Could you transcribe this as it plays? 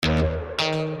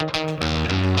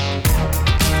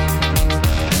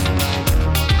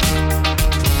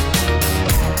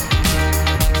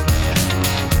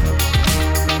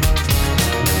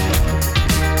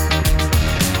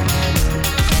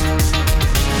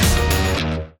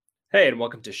Hey, and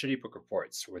welcome to Shitty Book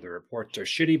Reports, where the reports are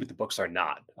shitty, but the books are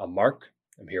not. I'm Mark.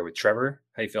 I'm here with Trevor.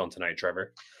 How you feeling tonight,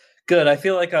 Trevor? Good. I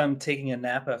feel like I'm taking a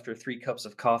nap after 3 cups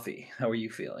of coffee. How are you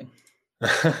feeling?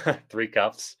 3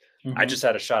 cups. I Mhm. just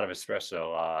had a shot of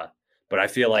espresso, but I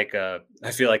feel like a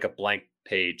blank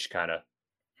page, kind of.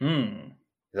 Hmm.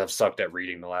 I've sucked at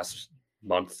reading the last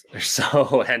month or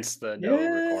so, hence the no Yeah.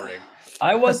 recording.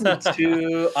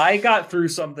 I got through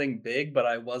something big, but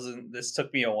I wasn't this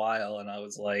took me a while, and I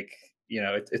was like,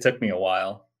 it took me a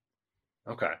while.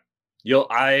 Okay.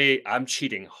 I'm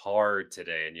cheating hard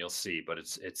today, and you'll see, but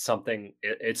it's something.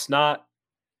 It's not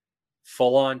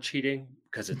full on cheating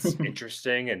because it's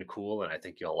interesting and cool, and I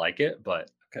think you'll like it, but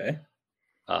Okay.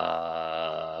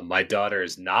 my daughter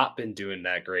has not been doing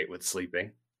that great with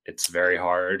sleeping. It's very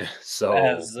hard. So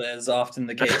As often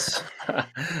the case.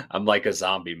 I'm like a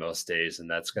zombie most days,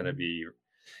 and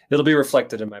it'll be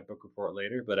reflected in my book report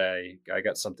later, but I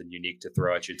got something unique to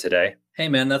throw at you today. Hey,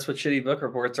 man, that's what shitty book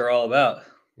reports are all about.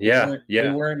 We Yeah, weren't we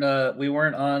yeah. weren't, uh, we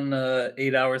weren't on,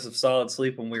 8 hours of solid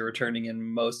sleep when we were turning in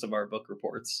most of our book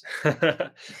reports.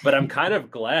 But I'm kind of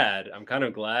glad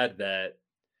that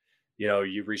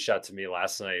you reached out to me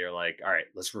last night. You're like, all right,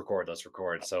 let's record.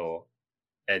 So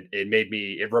and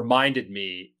it reminded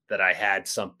me that I had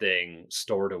something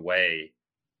stored away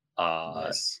uh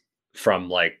Nice. from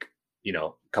like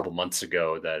a couple months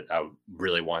ago that I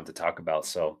really wanted to talk about.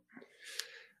 So,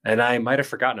 and I might have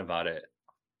forgotten about it,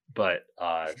 but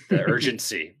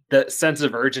the sense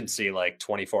of urgency, like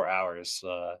 24 hours,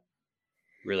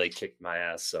 really kicked my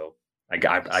ass. So I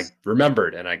Nice.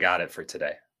 remembered and I got it for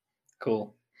today.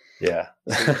 Cool. Yeah.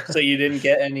 So you didn't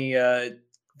get any,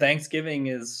 Thanksgiving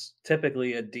is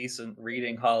typically a decent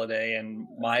reading holiday, and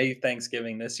my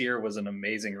Thanksgiving this year was an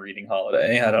amazing reading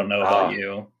holiday. I don't know about Ah,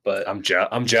 you, but I'm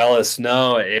jealous.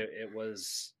 No, it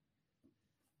was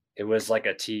like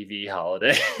a TV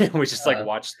holiday. We just like uh,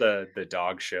 watched the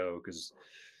dog show because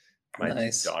my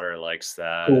nice. daughter likes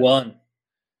that. Who And won?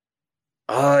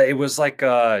 uh it was like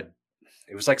uh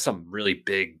it was like some really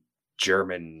big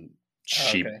German Oh,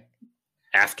 sheep, okay.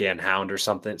 Afghan hound or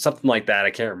something like that.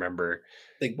 I can't remember.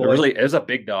 Big But boy. really, it was a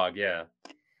big dog. Yeah,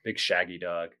 big shaggy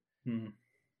dog. Hmm.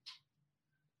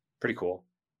 Pretty cool.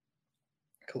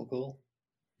 Cool, cool.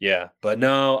 Yeah, but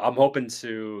no, I'm hoping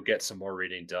to get some more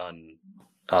reading done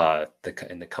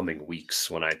in the coming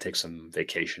weeks when I take some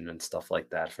vacation and stuff like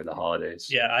that for the holidays.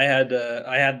 Yeah, I had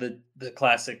the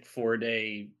classic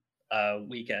 4-day,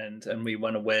 weekend, and we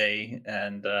went away,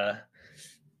 and,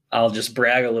 I'll just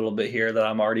brag a little bit here that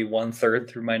I'm already 1/3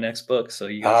 through my next book, so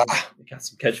Ah, you got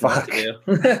some catching up to fuck.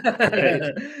 All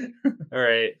right. do. All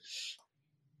right.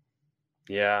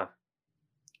 Yeah.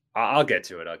 I'll get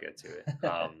to it. I'll get to it.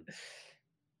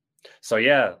 So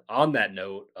yeah, on that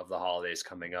note of the holidays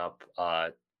coming up,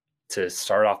 to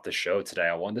start off the show today,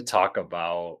 I wanted to talk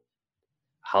about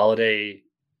holiday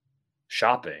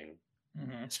shopping,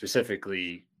 Mhm.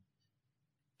 specifically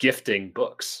gifting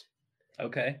books.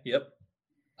 Okay, yep.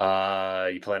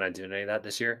 You plan on doing any of that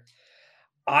this year?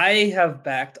 I have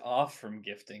backed off from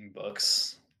gifting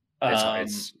books. Um,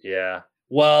 It's yeah.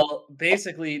 well,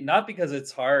 basically, not because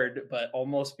it's hard, but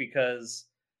almost because,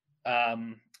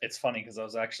 it's funny because I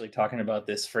was actually talking about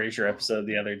this Frasier episode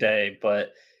the other day,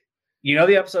 but you know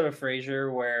the episode of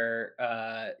Frasier where,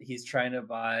 he's trying to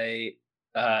buy,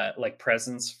 like,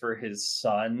 presents for his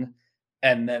son,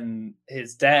 and then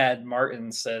his dad,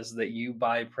 Martin, says that you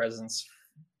buy presents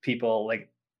people, like,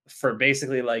 for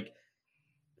basically, like,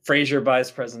 Frasier buys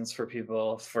presents for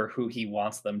people for who he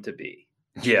wants them to be,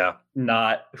 Yeah,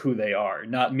 not who they are,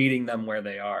 not meeting them where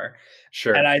they are. And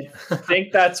sure. I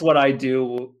think that's what I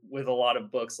do with a lot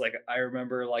of books. Like, I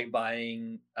remember, like,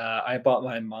 I bought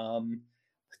my mom,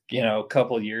 a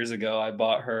couple years ago, I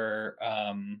bought her,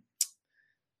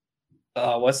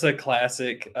 what's the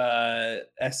classic,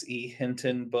 S.E.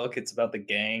 Hinton book? It's about the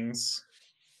gangs,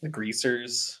 the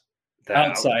greasers, The the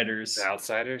Outsiders.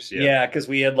 Outsiders, yeah. Yeah, because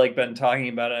we had, like, been talking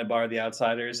about it. I bought her The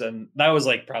Outsiders, and that was,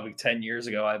 like, probably 10 years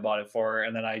ago I bought it for her,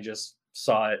 and then I just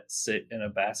saw it sit in a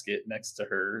basket next to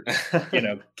her,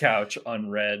 couch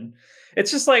unread.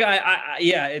 It's just like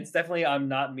yeah, it's definitely I'm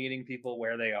not meeting people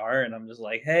where they are, and I'm just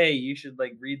like, "Hey, you should,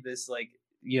 like, read this, like,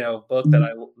 book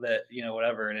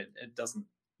whatever," and it doesn't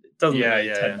Yeah, really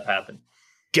yeah, tend yeah. to happen.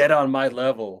 Get on my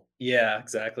level, Yeah, you're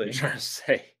exactly. trying to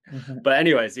say. Mhm. But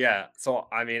anyways, yeah. So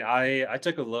I mean, I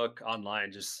took a look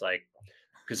online, just like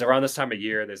because around this time of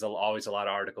year, there's always a lot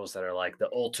of articles that are like the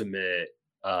ultimate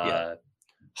Yeah. uh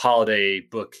holiday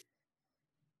book,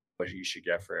 what you should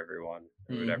get for everyone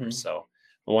or whatever. Mhm. So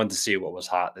I wanted to see what was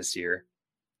hot this year.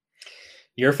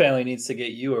 Your family needs to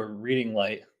get you a reading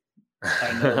light.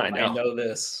 I know I I know. know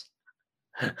this.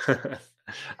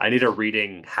 I need a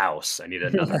reading house. I need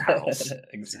another house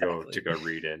Exactly. to go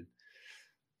read in.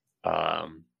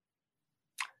 Um,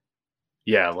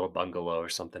 yeah, a little bungalow or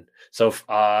something. So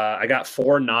I got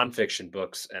 4 nonfiction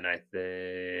books, and I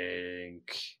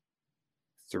think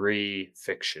 3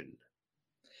 fiction.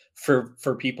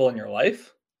 For people in your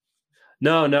life?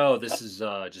 No, no, this is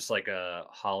just like a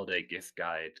holiday gift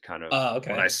guide, kind of Oh, what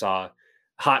I okay. saw.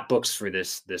 Hot books for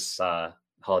this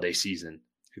holiday season.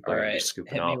 People All are going to be right.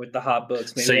 scooping Hit me up. with the hot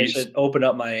books. So Maybe I you, should open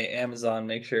up my Amazon,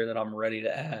 make sure that I'm ready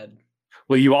to add.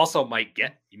 well, you also might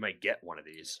get one of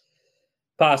these.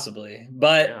 Possibly.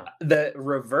 But Yeah. the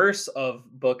reverse of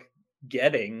book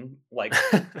getting, like,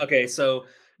 okay, so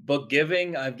book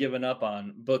giving, I've given up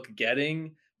on. Book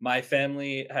getting, my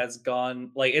family has gone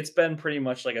like it's been pretty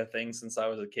much like a thing since I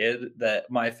was a kid that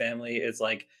my family is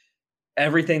like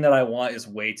everything that I want is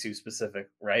way too specific,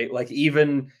 right? Like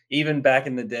even back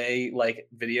in the day, like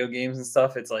video games and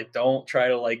stuff, it's like don't try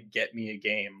to like get me a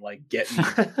game, like get me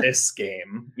this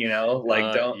game,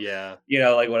 like don't, Yeah.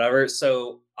 like whatever.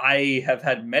 So I have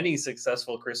had many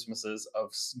successful Christmases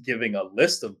of giving a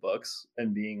list of books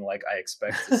and being like, I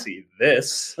expect to see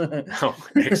this. Oh,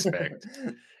 expect.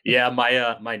 Yeah,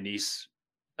 my niece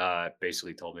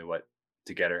basically told me what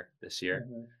to get her this year.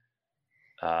 Mhm.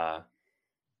 Uh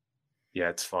yeah,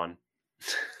 it's fun.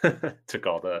 Took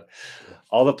all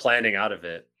the planning out of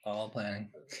it. All planning.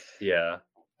 Yeah.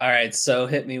 All right, so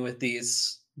hit me with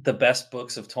the best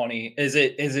books of 20. Is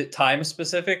it time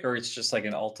specific or it's just like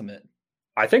an ultimate?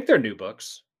 I think they're new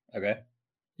books. Okay.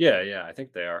 Yeah, yeah, I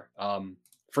think they are.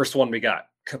 First one we got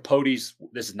Capote's.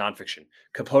 This is nonfiction.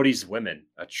 Capote's Women: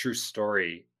 A True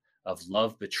Story of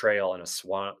Love, Betrayal, and a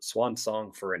Swan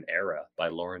Song for an Era by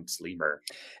Lawrence Leamer.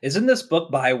 Isn't this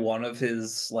book by one of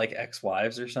his like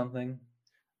ex-wives or something?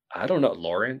 I don't know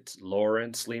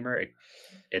Lawrence Leamer.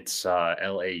 It's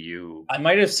LAU. I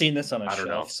might have seen this on a I don't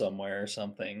shelf know. somewhere or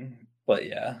something. But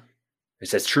yeah. It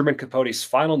says Truman Capote's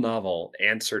final novel,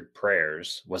 Answered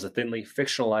Prayers, was a thinly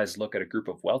fictionalized look at a group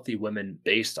of wealthy women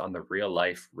based on the real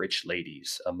life rich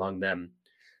ladies, among them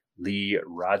Lee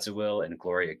Radziwill and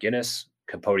Gloria Guinness.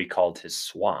 Capote called his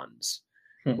swans.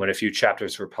 Hmm. When a few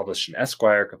chapters were published in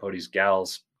Esquire, Capote's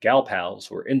gal pals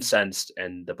were incensed,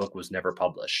 and the book was never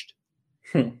published.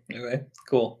 Okay,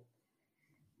 cool.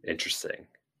 Interesting.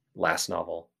 Last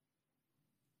novel.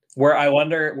 Where I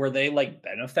wonder, were they like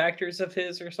benefactors of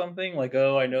his or something? Like,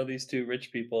 oh, I know these two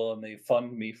rich people and they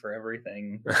fund me for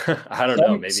everything. I don't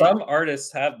know. Maybe. Some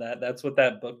artists have that. That's what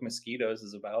that book Mosquitoes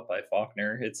is about by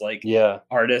Faulkner. It's like Yeah.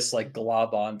 artists like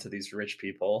glob on to these rich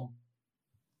people.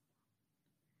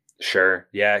 Sure.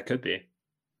 Yeah, it could be.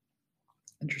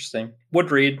 Interesting.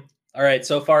 Would read. All right.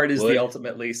 So far, it is the Would.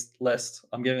 ultimate list.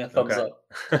 I'm giving a thumbs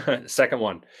Okay. up. Second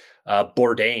one,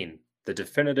 Bourdain, the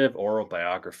definitive oral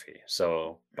biography.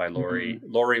 So by Mhm.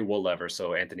 Lori Woolever.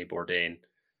 So Anthony Bourdain.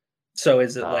 So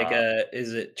is it like Uh,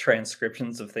 is it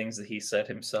transcriptions of things that he said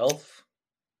himself?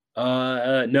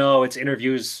 no, it's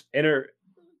interviews.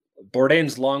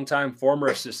 Bourdain's longtime former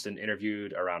assistant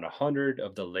interviewed around 100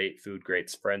 of the late food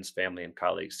great's friends, family, and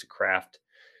colleagues to craft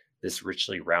this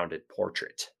richly rounded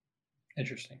portrait.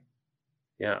 Interesting.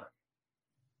 Yeah.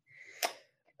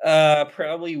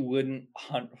 Probably wouldn't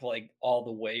hunt like all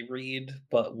the way read,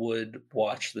 but would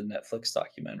watch the Netflix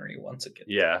documentary once it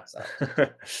Yeah. gets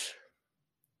out.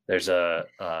 There's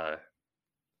a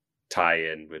tie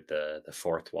in with the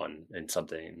fourth one and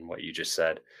something in what you just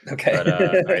said. But all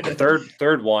right, the Okay.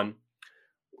 third one,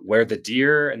 where the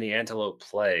deer and the antelope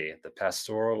play, the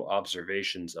pastoral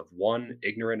observations of one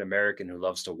ignorant American who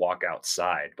loves to walk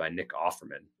outside by Nick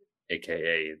Offerman,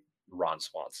 aka Ron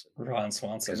Swanson. Ron Because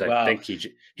Swanson. I Wow. think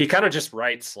he kind of just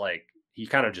writes like he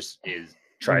kind of just is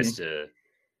tries Mhm. to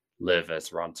live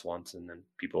as Ron Swanson, and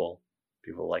people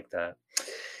like that.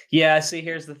 Yeah, see,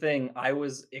 here's the thing. I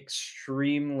was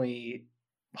extremely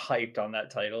hyped on that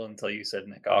title until you said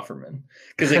Nick Offerman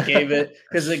because it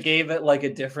gave it like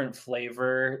a different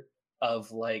flavor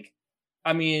of like,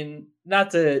 I mean,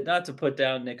 not to put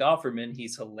down Nick Offerman,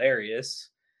 he's hilarious,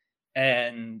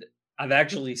 and I've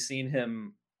actually seen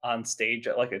him on stage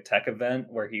at like a tech event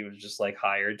where he was just like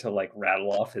hired to like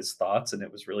rattle off his thoughts, and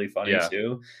it was really funny Yeah.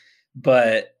 too.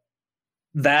 But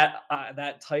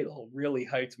that title really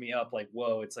hyped me up. Like,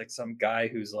 whoa, it's like some guy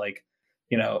who's like,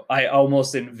 I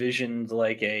almost envisioned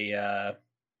like a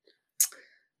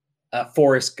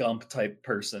Forrest Gump type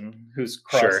person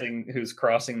Sure. who's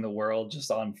crossing the world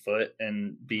just on foot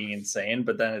and being insane.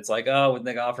 But then it's like, oh, with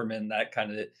Nick Offerman, that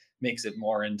kind of makes it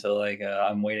more into like,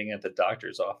 I'm waiting at the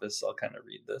doctor's office. I'll kind of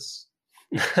read this.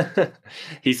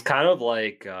 He's kind of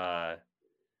like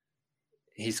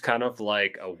he's kind of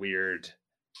like a weird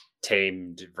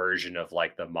tamed version of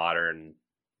like the modern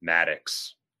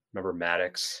Maddox. Remember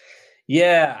Maddox?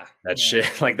 Yeah. That Yeah.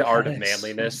 shit, like the Art of Maddox.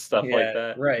 Manliness, stuff like Yeah.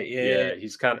 that. Right. Yeah. Yeah, Yeah, yeah.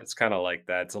 it's kind of like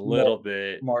that. It's a More more little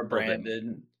bit,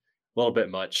 branded. little bit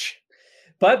much.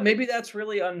 But maybe that's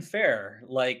really unfair.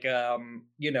 Like,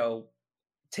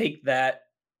 take that.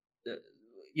 Uh,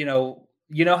 you know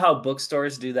how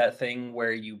bookstores do that thing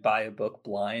where you buy a book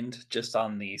blind just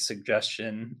on the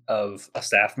suggestion of a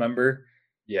staff member.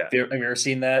 Yeah. Have you ever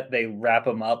seen that? They wrap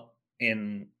them up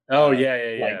in, Oh yeah,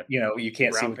 yeah, like, yeah. you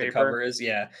can't see Brown what the cover paper. is.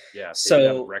 Yeah. Yeah, they do that with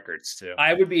So records too.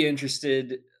 I would be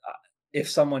interested, if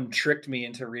someone tricked me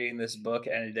into reading this book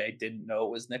and I didn't know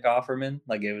it was Nick Offerman,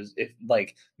 like it was if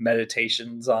like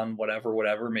meditations on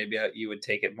whatever, maybe you would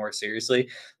take it more seriously.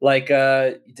 Like,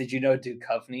 did you know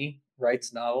Duchovny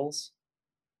writes novels?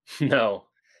 No,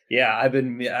 Yeah, I've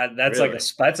been. That's like really.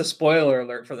 that's a spoiler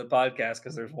alert for the podcast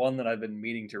because there's one that I've been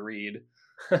meaning to read.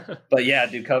 But yeah,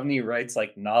 Duchovny writes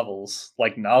like novels,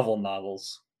 like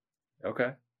novels.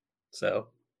 Okay. So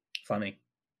funny.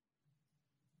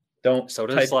 Don't So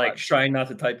does type. like Trying not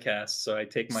to typecast, so I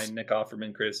take my Nick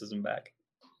Offerman criticism back.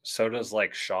 so does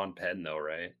like Sean Penn though,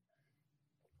 right?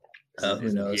 Who Isn't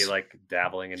he knows? like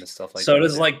dabbling into stuff like So that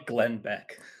does too? like Glenn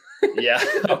Beck. Yeah.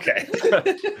 Okay.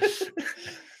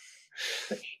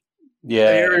 Have you Yeah,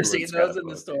 ever seen everyone's got a those in the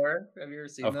book. store? Have you ever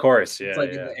seen Of them? course, It's yeah, like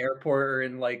in yeah. the airport or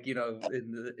in like,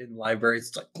 in libraries,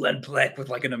 it's like Glenn Beck with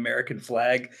like an American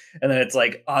flag. And then it's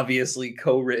like obviously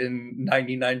co-written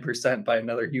 99% by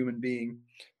another human being.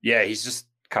 Yeah, he's just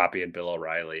copying Bill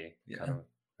O'Reilly, kind Yeah. of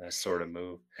that sort of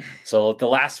move. So the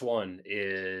last one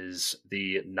is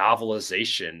the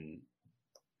novelization,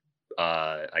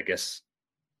 I guess,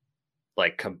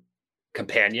 like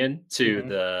companion to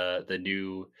Mhm. the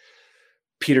new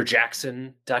Peter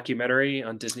Jackson documentary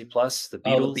on Disney Plus, The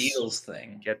Oh, the Beatles Beatles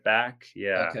thing. Get Back.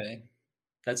 Yeah. Okay.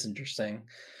 That's interesting.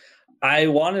 I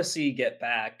want to see Get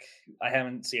Back. I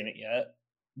haven't seen it yet,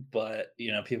 but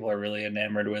people are really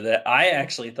enamored with it. I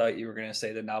actually thought you were going to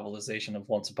say the novelization of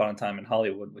Once Upon a Time in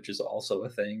Hollywood, which is also a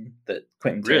thing that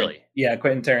Really?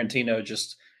 Quentin Tarantino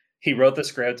just he wrote the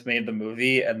script, made the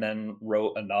movie, and then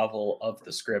wrote a novel of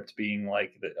the script, being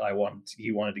like that.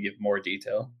 He wanted to give more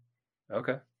detail,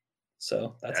 Okay.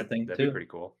 so that's a thing That'd be too. pretty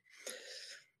cool.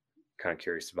 Kind of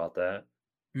curious about that.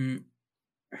 Mm,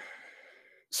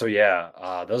 So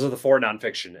yeah, those are the four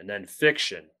nonfiction, and then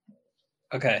fiction.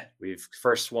 okay. We've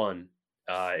first one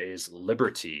is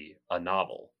Liberty, a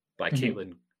novel by Mhm.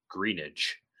 Caitlin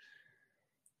Greenidge.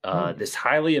 Hmm. This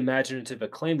highly imaginative,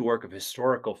 acclaimed work of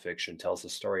historical fiction tells the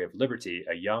story of Liberty,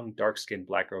 a young, dark-skinned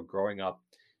black girl growing up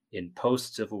in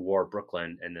post-Civil War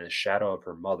Brooklyn and in the shadow of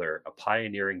her mother, a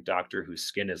pioneering doctor whose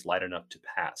skin is light enough to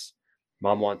pass.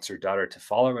 Mom wants her daughter to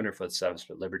follow in her footsteps,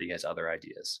 but Liberty has other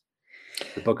ideas.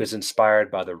 The book is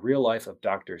inspired by the real life of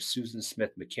Dr. Susan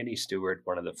Smith McKinney Stewart,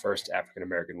 one of the first African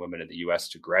American women in the U.S.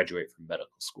 to graduate from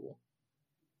medical school.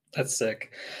 That's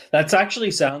sick. That's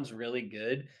actually sounds really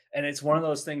good. And it's one of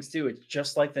those things too. It's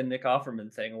just like the Nick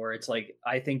Offerman thing where it's like,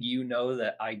 I think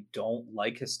that I don't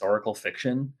like historical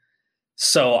fiction.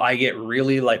 So I get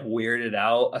really like weirded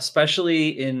out,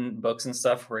 especially in books and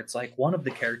stuff where it's like one of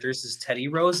the characters is Teddy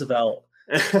Roosevelt.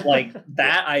 Like Yeah.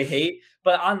 that I hate.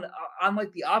 But on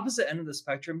like the opposite end of the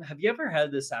spectrum, have you ever had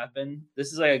this happen?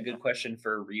 This is like a good question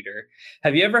for a reader.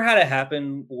 Have you ever had it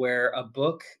happen where a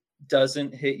book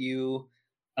doesn't hit you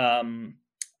um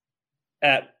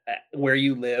at where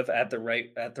you live at the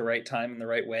right time in the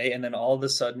right way, and then all of a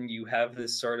sudden you have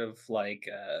this sort of like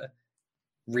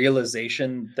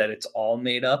realization that it's all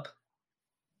made up?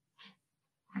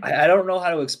 I don't know how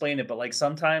to explain it, but like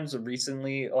sometimes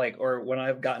recently, like or when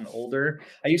I've gotten older,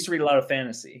 I used to read a lot of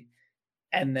fantasy.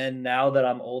 And then now that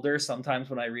I'm older, sometimes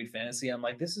when I read fantasy, I'm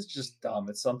like, this is just dumb.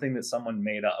 It's something that someone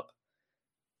made up.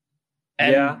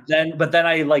 Yeah. But then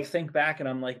I like think back and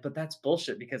I'm like, but that's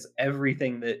bullshit because every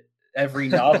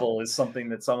novel is something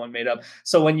that someone made up.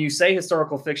 So when you say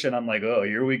historical fiction, I'm like, oh,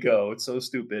 here we go. It's so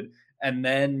stupid. And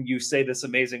then you say this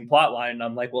amazing plot line, and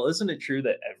I'm like, well, isn't it true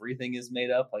that everything is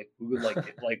made up? Like, who would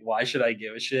like why should I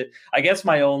give a shit? I guess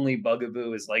my only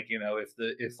bugaboo is like,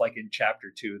 if like in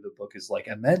chapter 2, the book is like,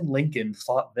 and then Lincoln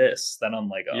thought this, then I'm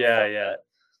like, oh Yeah,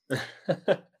 fuck yeah.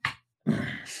 that. But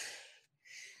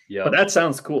Yep. that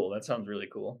sounds cool. That sounds really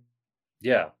cool.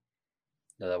 Yeah.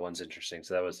 No, that one's interesting.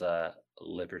 So that was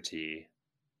Liberty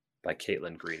by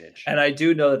Caitlin Greenidge. And I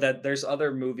do know that there's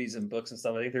other movies and books and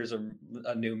stuff. I think there's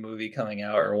a new movie coming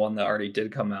out, or one that already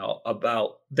did come out,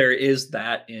 about there is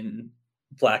that in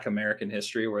Black American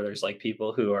history where there's like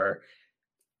people who are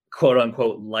quote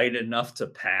unquote light enough to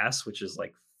pass, which is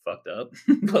like fucked up.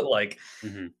 But like,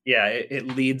 Mhm. yeah, it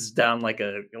leads down like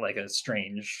a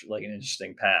strange, like an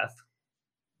interesting path.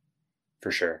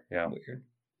 For sure. Yeah. Weird.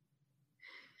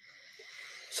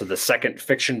 So the second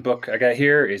fiction book I got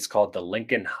here is called The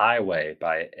Lincoln Highway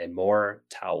by Amor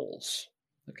Towles.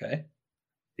 Okay.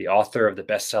 The author of the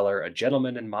bestseller A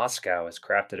Gentleman in Moscow has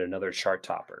crafted another chart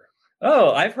topper.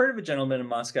 Oh, I've heard of A Gentleman in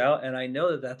Moscow, and I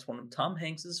know that that's one of Tom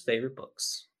Hanks's favorite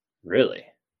books. Really?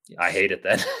 I Yes. hate it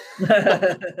then.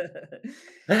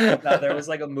 No, there was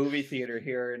like a movie theater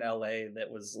here in LA that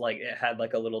was like it had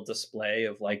like a little display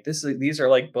of like these are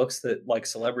like books that like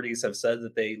celebrities have said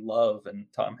that they love, and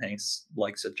Tom Hanks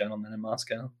likes A Gentleman in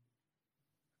Moscow.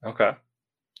 Okay.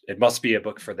 It must be a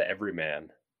book for the everyman.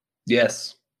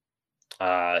 Yes.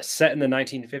 Set in the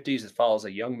 1950s, it follows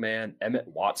a young man, Emmett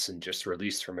Watson, just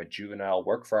released from a juvenile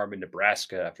work farm in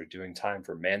Nebraska after doing time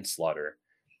for manslaughter.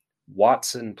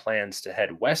 Watson plans to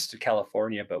head west to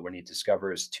California, but when he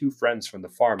discovers two friends from the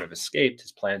farm have escaped,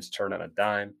 his plans turn on a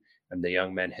dime, and the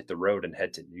young men hit the road and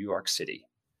head to New York City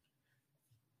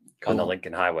on the Cool.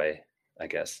 Lincoln Highway, I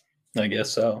guess. I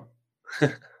guess so.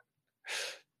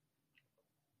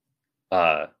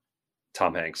 uh,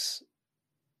 Tom Hanks,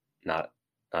 not,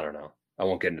 I don't know. I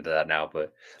won't get into that now,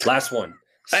 but last one,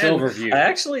 I Silverview.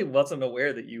 actually wasn't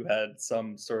aware that you had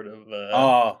some sort of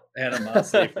Oh,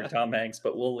 animosity for Tom Hanks,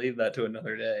 but we'll leave that to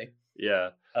another day. yeah.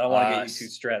 I don't want to get you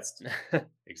too stressed.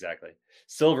 Exactly.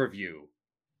 Silverview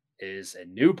is a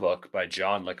new book by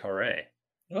John Le Carre.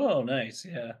 Oh, nice.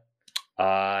 Yeah.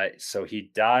 So he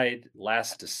died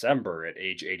last December at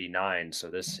age 89. So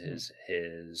this is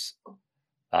his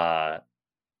uh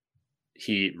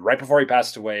he right before he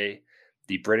passed away,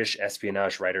 the British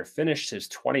espionage writer finished his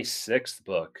 26th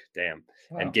book, damn,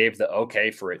 and Wow. gave the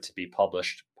okay for it to be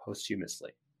published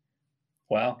posthumously.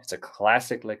 Wow. It's a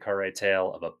classic Le Carre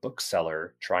tale of a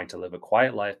bookseller trying to live a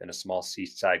quiet life in a small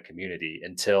seaside community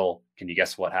until, can you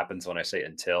guess what happens when I say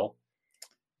until?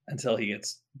 Until he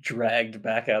gets dragged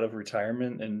back out of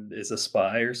retirement and is a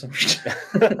spy or something.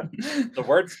 The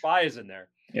word spy is in there.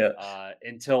 Yeah.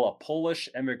 Until a Polish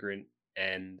immigrant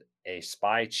and a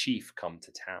spy chief come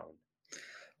to town.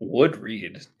 Would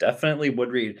read. Definitely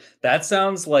would read. That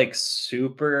sounds like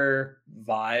super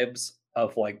vibes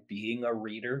of like being a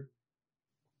reader.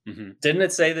 Mhm. Didn't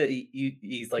it say that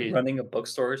he's like He- running a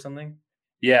bookstore or something?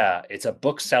 yeah, it's a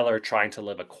bookseller trying to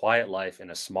live a quiet life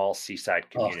in a small seaside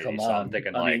Oh, community. come So I'm on.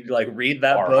 thinking I like mean, like read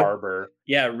that Bar book. Harbor.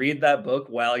 Yeah, read that book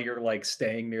while you're like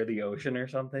staying near the ocean or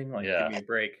something. Like, give Yeah, me a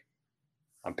break.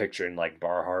 I'm picturing like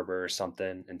Bar Harbor or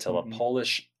something until a Mhm.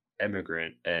 Polish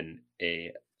immigrant and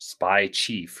a spy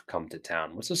chief come to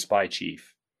town. What's a spy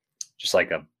chief? Just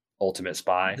like a ultimate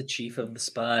spy. The chief of the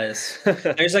spies.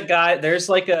 There's a guy. There's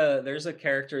a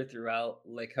character throughout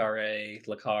Le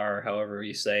Carre, however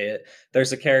you say it.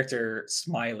 There's a character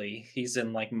Smiley. He's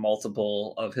in like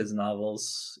multiple of his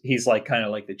novels. He's like kind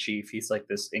of like the chief. He's like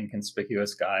this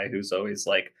inconspicuous guy who's always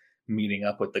like meeting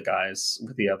up with the guys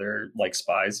with the other like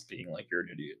spies, being like, "You're an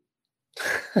idiot."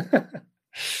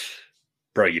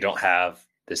 Bro, you don't have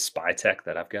this spy tech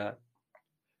that I've got?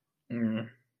 Mm.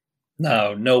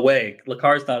 No, no way. Le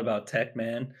Carre's not about tech,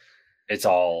 man. It's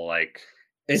all like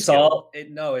It's skill, all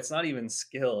it no, it's not even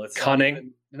skill. It's not cunning.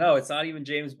 even no, it's not even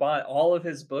James Bond. All of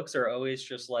his books are always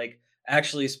just like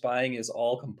actually spying is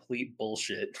all complete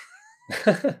bullshit.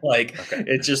 Like Okay.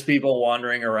 it's just people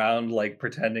wandering around like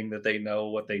pretending that they know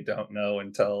what they don't know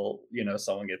until,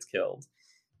 someone gets killed.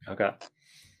 Okay.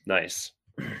 Nice.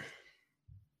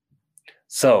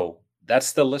 So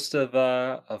that's the list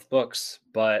of books,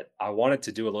 but I wanted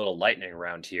to do a little lightning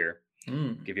round here,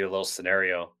 Mm. give you a little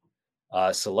scenario.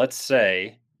 So let's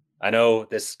say I know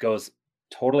this goes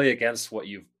totally against what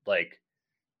you've like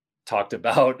talked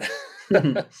about.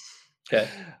 Okay.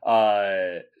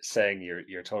 Saying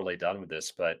you're totally done with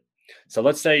this, but so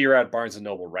let's say you're at Barnes and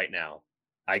Noble right now.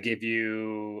 I give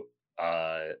you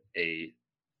a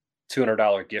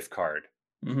 $200 gift card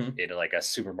Mhm. in like a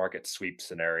supermarket sweep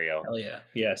scenario. Hell yeah.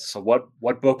 Yes. So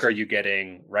what book are you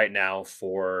getting right now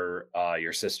for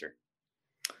your sister?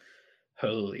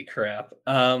 Holy crap.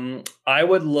 I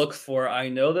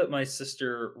know that my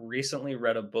sister recently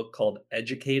read a book called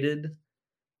Educated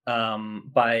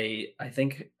by I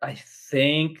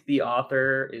think the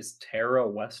author is Tara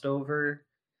Westover.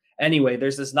 Anyway,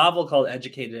 there's this novel called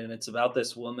Educated, and it's about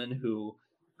this woman who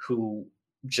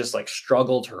just like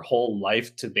struggled her whole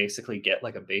life to basically get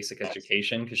like a basic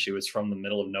education because she was from the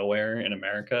middle of nowhere in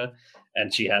America,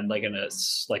 and she had like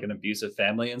an abusive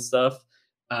family and stuff.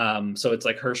 So it's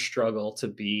like her struggle to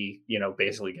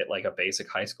basically get like a basic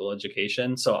high school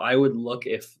education. So I would look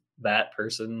if that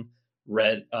person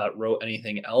wrote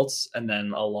anything else. And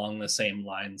then along the same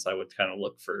lines, I would kind of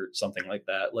look for something like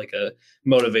that, like a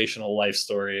motivational life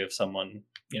story of someone,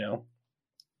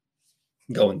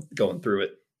 going through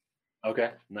it.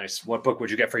 Okay, nice. What book would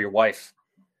you get for your wife?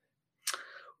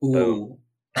 Ooh.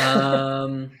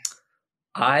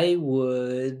 I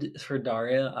would, for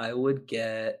Daria, I would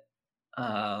get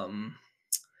um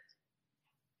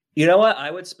you know what? I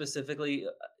would specifically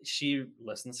she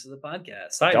listens to the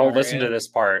podcast. Hi, Don't listen to Daria. this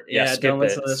part. Yeah, Yeah, don't skip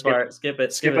listen it. to this part. Skip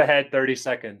it. Skip Skip it. ahead 30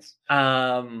 seconds.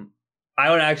 I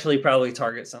would actually probably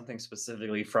target something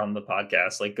specifically from the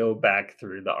podcast, like go back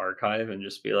through the archive and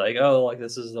just be like, oh, like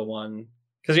this is the one.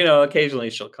 Because occasionally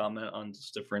she'll comment on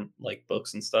just different like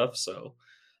books and stuff. So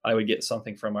I would get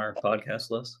something from our podcast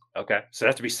list. Okay, so it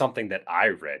has to be something that I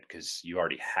read because you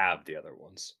already have the other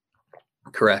ones.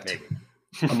 Correct.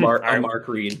 Maybe. A Mark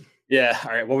Reed. Yeah.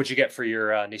 All right. What would you get for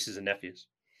your nieces and nephews?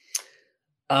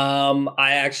 I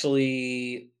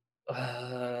actually,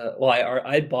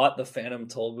 I bought the Phantom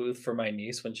Toll Booth for my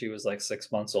niece when she was like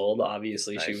 6 months old.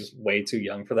 Obviously, she was way too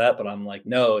young for that, but I'm like,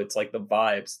 no, it's like the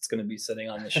vibes. It's going to be sitting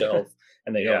on the shelf,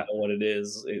 and they don't know what it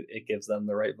is. It gives them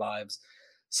the right vibes.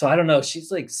 So I don't know.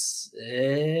 She's like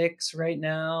 6 right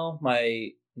now.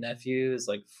 My nephew is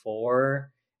like 4.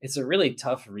 It's a really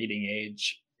tough reading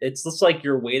age. It's just like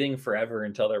you're waiting forever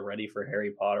until they're ready for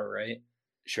Harry Potter, right?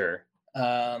 Sure.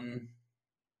 Damn.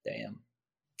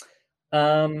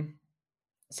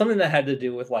 Something that had to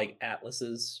do with like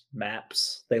atlases,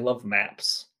 maps. They love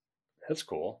maps. That's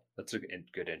cool. That's a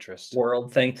good interest.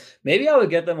 World thing. Maybe I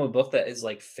would get them a book that is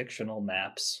like fictional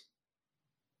maps,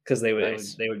 because they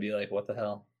would be like, "What the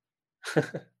hell?" All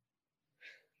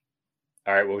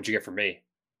right, what would you get for me?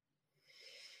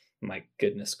 My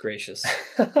goodness gracious,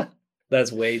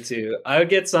 that's way too. I would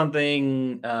get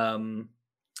something. I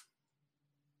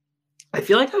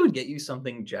feel like I would get you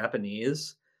something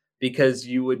Japanese because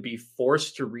you would be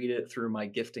forced to read it through my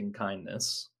gifting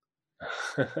kindness.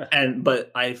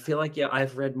 But I feel like, yeah,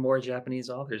 I've read more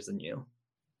Japanese authors than you.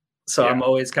 So I'm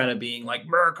always kind of being like,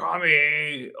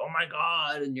 Murakami, oh my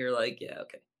God. And you're like, yeah,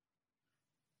 okay.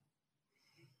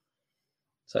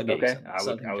 So I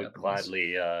would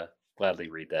gladly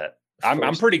read that. I'm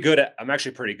actually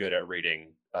pretty good at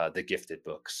reading the gifted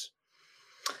books.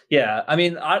 Yeah, I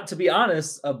mean, to be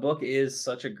honest, a book is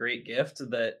such a great gift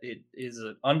that it is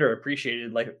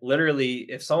underappreciated. Like literally,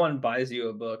 if someone buys you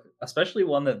a book, especially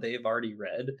one that they've already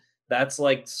read, that's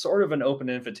like sort of an open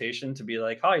invitation to be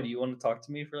like, "Hi, do you want to talk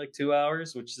to me for like 2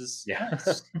 hours?" Which is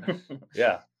nice.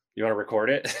 Yeah. You want to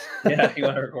record it? Yeah, you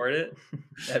want to record it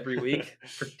every week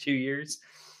for 2 years.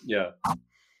 Yeah.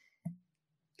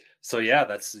 So yeah,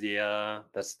 that's the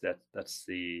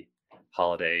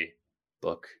holiday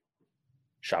book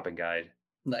shopping guide.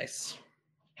 Nice.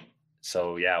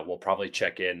 So yeah, we'll probably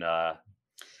check in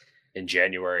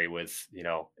January with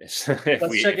let's check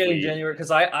in January, because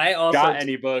I also got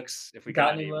any books, if we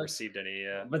got any books, received any.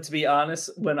 But to be honest,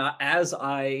 as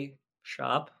I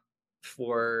shop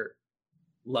for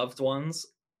loved ones,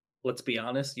 let's be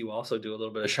honest, you also do a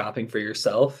little bit of shopping for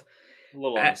yourself. A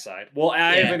little on the side. Well,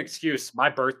 I have an excuse. My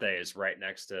birthday is right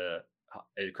next to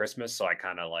Christmas, so I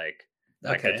kind of like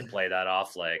I get to play that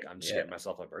off like I'm just getting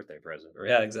myself a birthday present.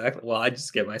 Yeah, exactly. Well, I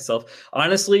just get myself.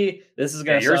 Honestly, this is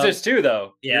gonna. Yours is too,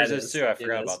 though. Yeah, yours is too. I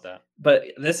forgot about that. But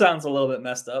this sounds a little bit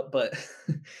messed up. But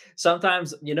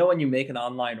sometimes, when you make an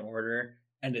online order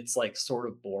and it's like sort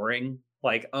of boring,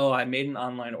 like, oh, I made an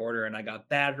online order and I got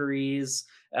batteries,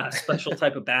 a special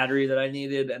type of battery that I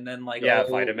needed, and then like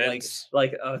vitamins,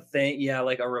 like a thing,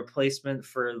 like a replacement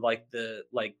for like the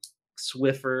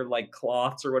Swiffer like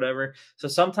cloths or whatever. So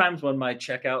sometimes when my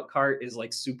checkout cart is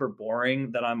like super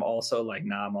boring, then I'm also like,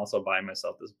 nah, I'm also buying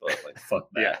myself this book. Like, fuck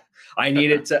that. I need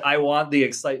it I want the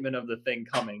excitement of the thing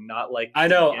coming, not like I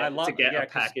know I love to get a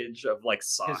package of like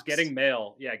socks. Getting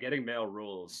mail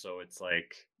rules. So it's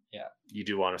like, you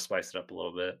do want to spice it up a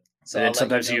little bit. So and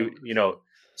sometimes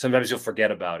sometimes you'll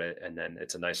forget about it, and then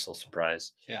it's a nice little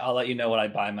surprise. Yeah, I'll let you know what I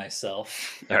buy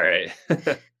myself. All right.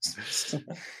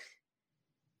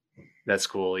 That's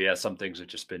cool. Yeah, some things have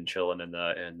just been chilling in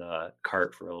the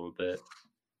cart for a little bit.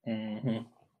 Mm-hmm.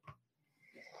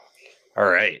 All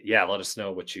right. Yeah, let us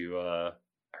know what you are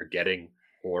getting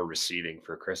or receiving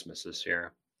for Christmas this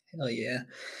year. Hell yeah.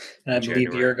 And I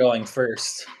believe you're going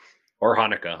first. Or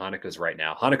Hanukkah. Hanukkah's right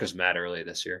now. Hanukkah's mad early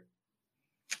this year.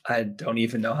 I don't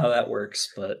even know how that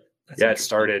works, but it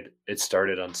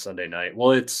started on Sunday night.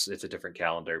 Well, it's a different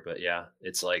calendar, but yeah,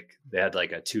 it's like they had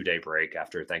like a 2-day break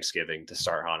after Thanksgiving to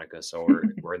start Hanukkah, so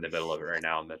we're in the middle of it right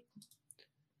now. But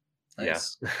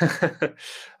nice.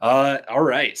 All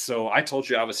right. So I told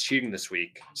you I was cheating this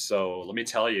week. So let me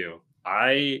tell you,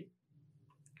 I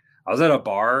I was at a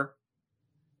bar.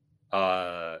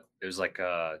 It was like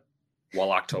while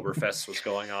Oktoberfest was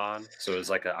going on, so it was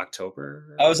like a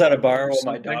I was at a Oktober bar or while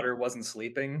my something. daughter wasn't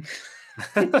sleeping.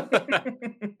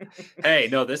 Hey,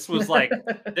 no, this was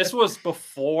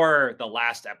before the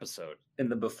last episode. In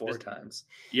the before This, times.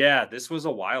 yeah, this was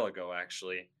a while ago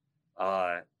actually.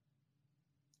 Uh,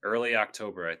 Early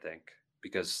October, I think,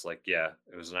 because like yeah,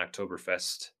 it was an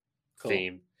Oktoberfest Cool.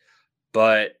 theme.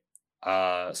 But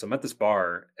so I'm at this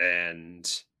bar and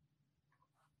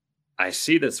I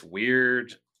see this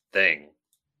weird thing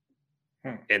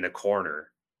Hmm. in the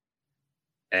corner,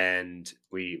 and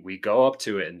we go up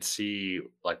to it and see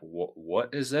like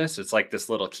what is this? It's like this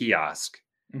little kiosk,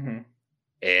 Mhm.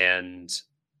 and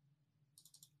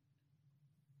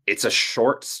it's a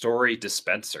short story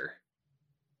dispenser.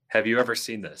 Have you ever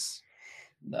seen this?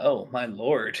 No, my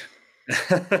lord.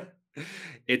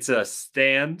 It's a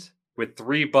stand with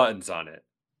three buttons on it,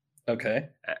 Okay.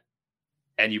 a-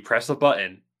 and you press a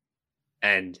button,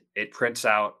 and it prints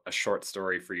out a short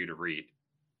story for you to read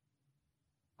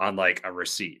on like a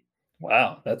receipt.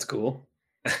 Wow, that's cool.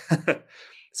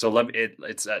 So let me.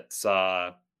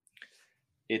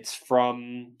 It's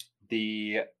from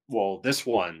the well. This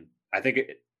one, I think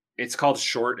it's called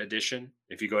Short Edition.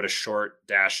 If you go to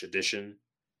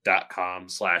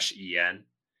short-edition.com/en,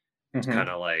 it's kind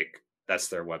Mhm. of like that's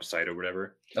their website or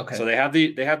whatever. So Okay. they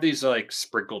have these like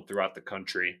sprinkled throughout the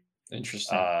country.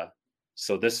 Interesting. Uh,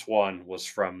 so this one was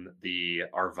from the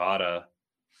Arvada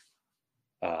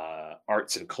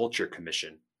Arts and Culture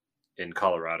Commission in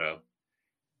Colorado,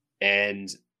 and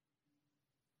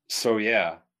so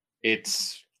yeah,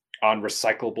 it's on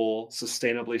recyclable,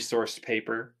 sustainably sourced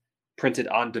paper, printed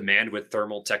on demand with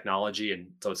thermal technology,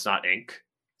 and so it's not ink.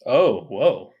 Oh,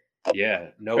 whoa.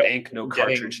 Yeah, no ink, no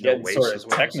Getting cartridge, no getting waste, sort is of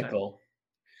what they're saying. technical.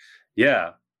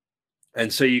 Yeah,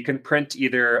 and so you can print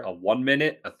either a 1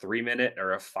 minute, a 3 minute,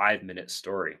 or a 5 minute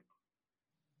story.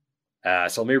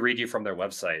 So let me read you from their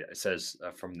website. It says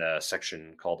from the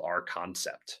section called Our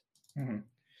Concept. Mhm.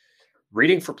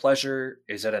 Reading for pleasure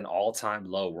is at an all time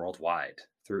low worldwide.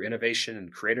 Through innovation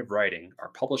and creative writing, our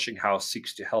publishing house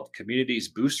seeks to help communities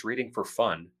boost reading for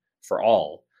fun for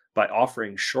all by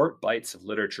offering short bites of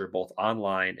literature both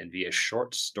online and via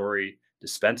short story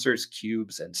dispensers,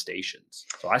 cubes, and stations.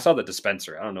 So I saw the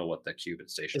dispenser. I don't know what the cube and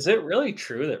station Is are. it really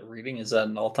true that reading is at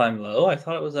an all-time low? I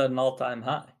thought it was at an all-time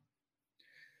high.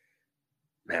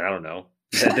 Man, I don't know.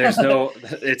 There's no,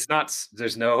 it's not,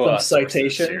 there's no Some sources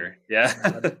citation? here. Yeah.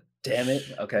 God damn it.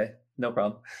 Okay, no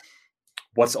problem.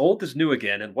 What's old is new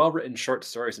again, and well written short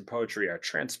stories and poetry are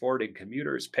transporting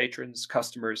commuters, patrons,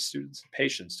 customers, students, and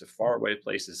patients to faraway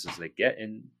places as they get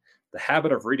in the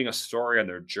habit of reading a story on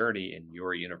their journey in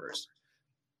your universe.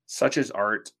 Such as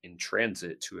art in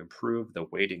transit to improve the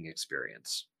waiting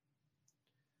experience.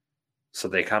 So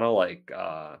they kind of like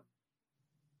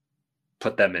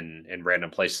put them in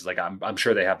random places. Like I'm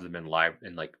sure they have them in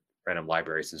like random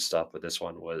libraries and stuff, but this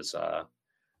one was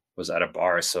at a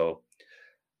bar. So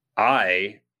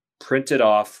I printed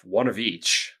off one of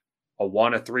each, a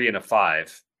 1, a 3, and a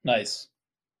 5, Nice.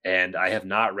 and I have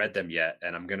not read them yet,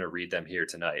 and I'm gonna read them here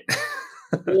tonight.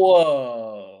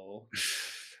 Whoa.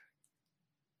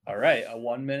 Alright, a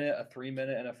 1 minute, a 3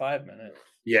 minute, and a 5 minute.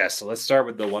 Yeah, so let's start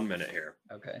with the 1 minute here.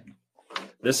 Okay.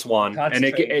 This I'm one, and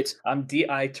concentrating. it's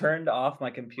I turned off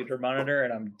my computer monitor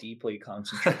and I'm deeply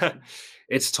concentrating.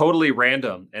 it's totally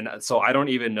random, and so I don't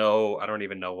even know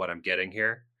what I'm getting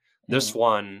here.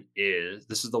 Mhm.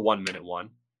 This is the 1 minute one.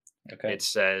 Okay. It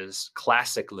says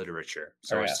classic literature,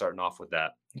 so we're Alright, starting off with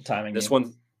that. I'm timing This you.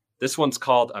 one this one's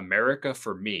called America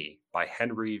for Me by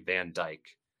Henry Van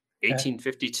Dyke, Okay.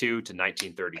 1852 to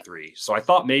 1933. So I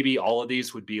thought maybe all of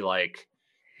these would be like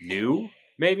new,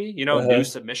 maybe, new Uh-huh.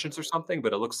 submissions or something,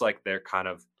 but it looks like they're kind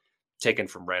of taken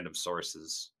from random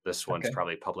sources. This one's Okay.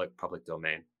 probably public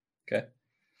domain. Okay.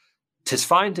 'Tis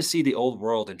fine to see the old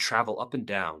world and travel up and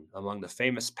down among the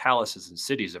famous palaces and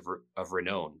cities of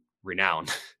renown,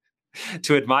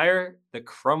 to admire the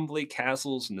crumbly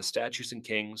castles and the statues and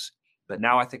kings. But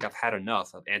now I think I've had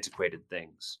enough of antiquated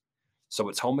things. So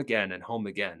it's home again and home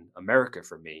again, America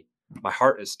for me. My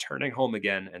heart is turning home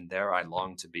again, and there I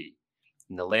long to be.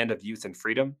 In the land of youth and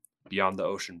freedom, beyond the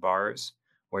ocean bars,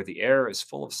 where the air is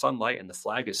full of sunlight and the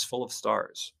flag is full of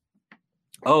stars.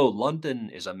 Oh, London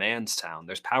is a man's town.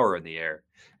 There's power in the air.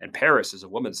 And Paris is a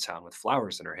woman's town with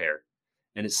flowers in her hair.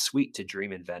 And it's sweet to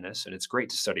dream in Venice, and it's great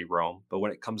to study Rome. But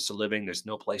when it comes to living, there's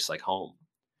no place like home.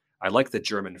 I like the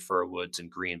German fir woods and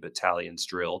green battalions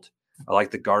drilled. I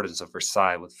like the gardens of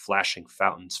Versailles with flashing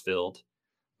fountains filled.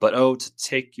 But oh, to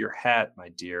take your hat, my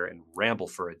dear, and ramble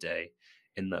for a day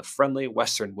in the friendly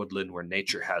western woodland where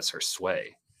nature has her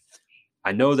sway.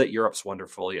 I know that Europe's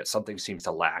wonderful, yet something seems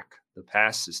to lack. The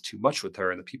past is too much with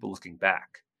her and the people looking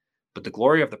back. But the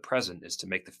glory of the present is to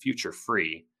make the future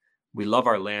free. We love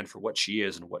our land for what she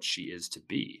is and what she is to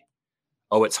be.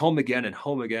 Oh, it's home again and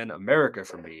home again, America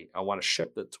for me. I want a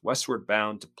ship that's westward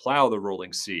bound to plow the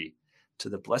rolling sea to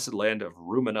the blessed land of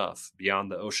room enough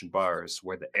beyond the ocean bars,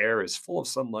 where the air is full of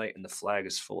sunlight and the flag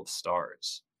is full of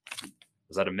stars.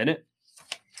 Was that a minute?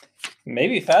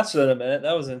 Maybe faster than a minute.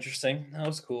 That was interesting. That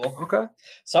was cool. Okay.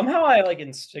 Somehow I like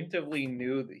instinctively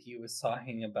knew that he was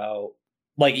talking about,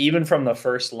 like, even from the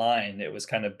first line, it was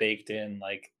kind of baked in,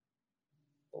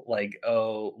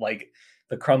 oh, like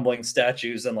the crumbling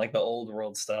statues and like the old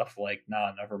world stuff. Like,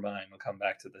 nah, never mind. We'll come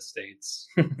back to the States.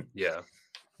 Yeah.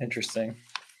 Interesting.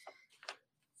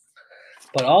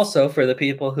 But also for the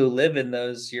people who live in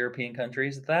those European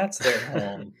countries, that's their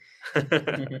home.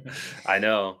 I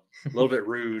know. A little bit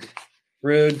rude.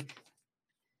 Rude.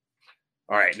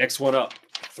 All right, next one up.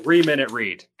 3-minute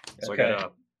read. So Okay.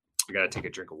 I gotta take a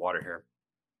drink of water here.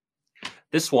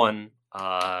 This one,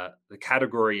 the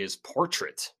category is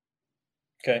portrait.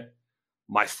 Okay.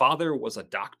 My Father Was a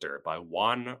Doctor by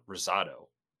Juan Rosado.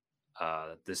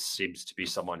 This seems to be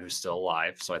someone who's still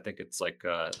alive, so I think it's like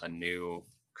a new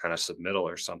kind of submittal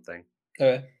or something.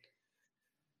 Okay.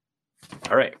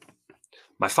 All right.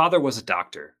 My father was a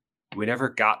doctor. We never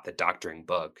got the doctoring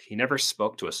bug. He never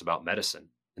spoke to us about medicine.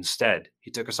 Instead,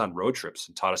 he took us on road trips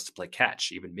and taught us to play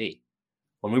catch, even me.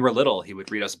 When we were little, he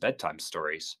would read us bedtime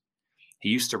stories. He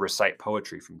used to recite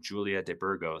poetry from Julia de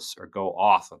Burgos or go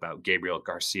off about Gabriel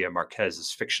Garcia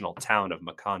Marquez's fictional town of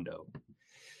Macondo.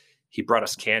 He brought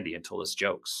us candy and told us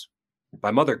jokes.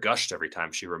 My mother gushed every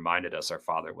time she reminded us our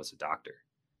father was a doctor.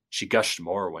 She gushed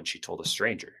more when she told a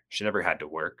stranger. She never had to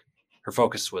work. Her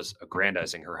focus was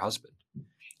aggrandizing her husband.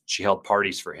 She held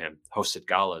parties for him, hosted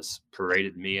galas,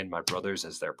 paraded me and my brothers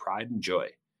as their pride and joy.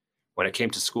 When it came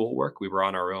to schoolwork, we were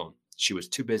on our own. She was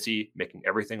too busy making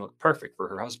everything look perfect for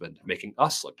her husband, making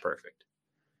us look perfect.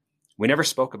 We never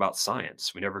spoke about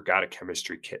science. We never got a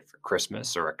chemistry kit for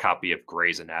Christmas or a copy of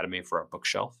Gray's Anatomy for our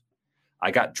bookshelf. I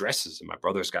got dresses and my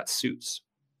brothers got suits.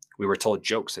 We were told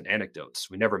jokes and anecdotes.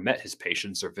 We never met his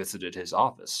patients or visited his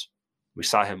office. We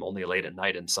saw him only late at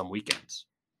night and some weekends.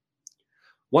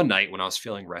 One night, when I was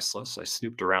feeling restless, I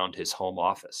snooped around his home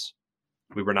office.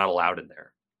 We were not allowed in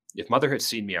there. If Mother had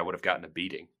seen me, I would have gotten a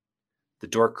beating. The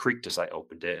door creaked as I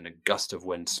opened it, and a gust of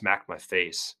wind smacked my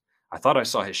face. I thought I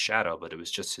saw his shadow, but it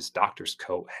was just his doctor's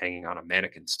coat hanging on a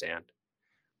mannequin stand.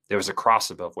 There was a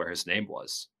cross above where his name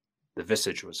was. The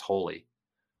visage was holy,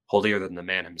 holier than the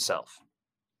man himself.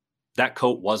 That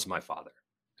coat was my father,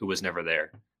 who was never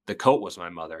there. The coat was my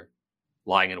mother,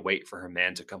 lying in wait for her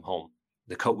man to come home.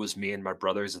 The coat was me and my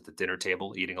brothers at the dinner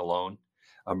table, eating alone.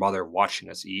 Our mother watching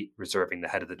us eat, reserving the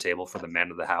head of the table for the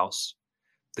man of the house.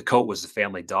 The coat was the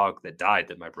family dog that died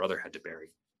that my brother had to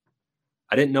bury.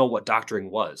 I didn't know what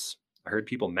doctoring was. I heard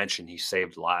people mention he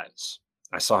saved lives.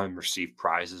 I saw him receive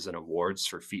prizes and awards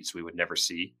for feats we would never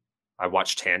see. I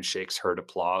watched handshakes, heard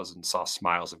applause, and saw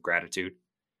smiles of gratitude.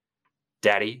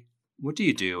 Daddy, what do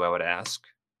you do? I would ask.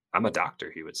 I'm a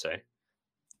doctor, he would say.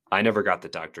 I never got the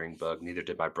doctoring bug, neither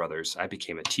did my brothers. I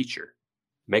became a teacher.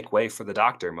 Make way for the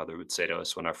doctor, Mother would say to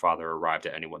us when our father arrived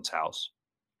at anyone's house.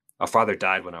 Our father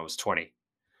died when I was 20.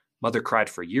 Mother cried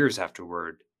for years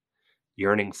afterward,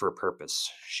 yearning for a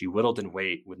purpose. She whittled and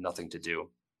waited with nothing to do.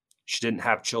 She didn't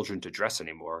have children to dress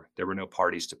anymore. There were no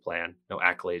parties to plan, no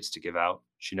accolades to give out.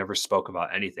 She never spoke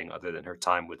about anything other than her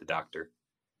time with the doctor.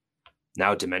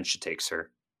 Now dementia takes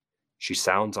her. She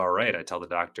sounds all right, I tell the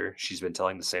doctor. She's been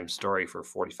telling the same story for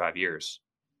 45 years.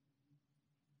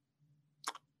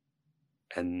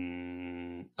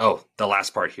 And, the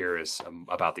last part here is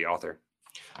about the author.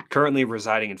 Currently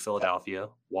residing in Philadelphia,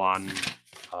 Juan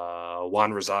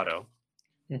Rosado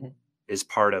is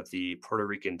part of the Puerto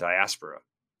Rican diaspora.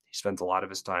 He spends a lot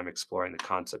of his time exploring the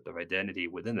concept of identity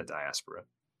within the diaspora.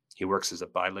 He works as a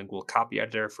bilingual copy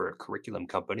editor for a curriculum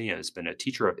company and has been a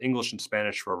teacher of English and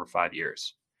Spanish for over 5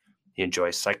 years. He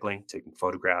enjoys cycling, taking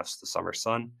photographs of the summer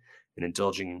sun, and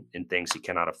indulging in things he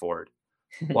cannot afford.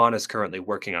 Juan is currently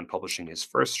working on publishing his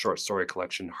first short story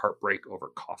collection, Heartbreak Over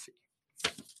Coffee.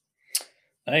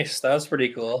 Nice. That was pretty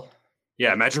cool.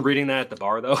 Yeah, imagine reading that at the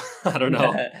bar, though. I don't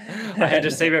know. I had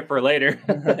to save it for later.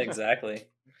 Exactly.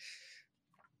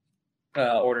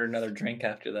 Order another drink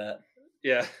after that.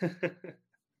 Yeah.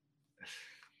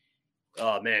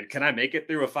 Oh, man. Can I make it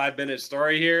through a 5-minute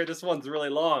story here? This one's really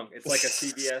long. It's like a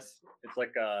CVS. It's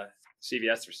like a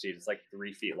CVS receipt. It's like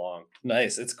 3 feet long.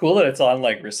 Nice. It's cool that it's on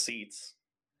like receipts.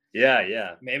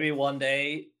 Yeah. Maybe one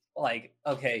day, like,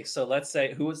 okay, so let's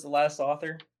say, who was the last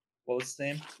author? What was his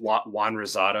name? Juan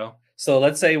Rosado. So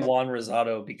let's say Juan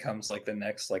Rosado becomes like the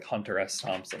next like Hunter S.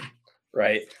 Thompson,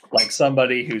 right? Like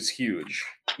somebody who's huge,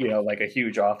 like a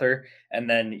huge author. And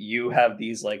then you have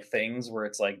these like things where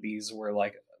it's like these were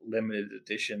like limited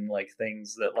edition like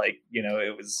things that like,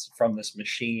 it was from this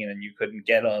machine and you couldn't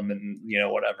get them and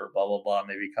whatever, blah blah blah, and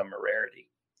they become a rarity.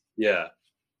 Yeah,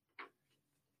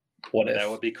 What that if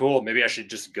would be cool. Maybe I should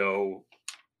just go.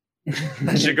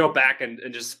 I should go back and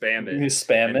just spam you it.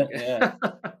 spam it? And,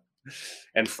 Yeah.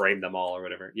 and frame them all or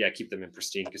whatever. Yeah, keep them in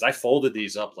pristine because I folded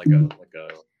these up like a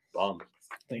bum.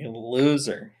 Like a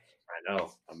loser. I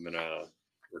know. I'm gonna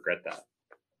regret that.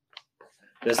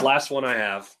 This last one I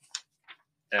have,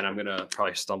 and I'm gonna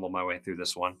probably stumble my way through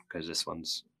this one because this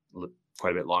one's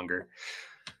quite a bit longer.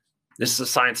 This is a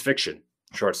science fiction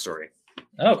short story.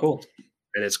 Oh, cool.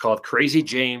 And it's called Crazy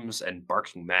James and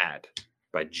Barking Mad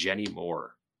by Jenny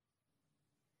Moore.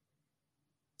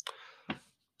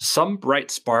 Some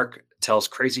bright spark tells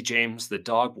Crazy James the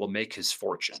dog will make his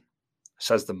fortune.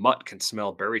 Says the mutt can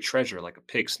smell buried treasure like a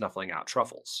pig snuffling out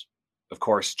truffles. Of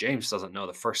course, James doesn't know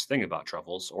the first thing about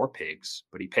truffles or pigs,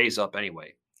 but he pays up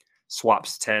anyway.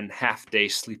 Swaps 10 half-day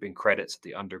sleeping credits at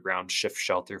the underground shift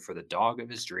shelter for the dog of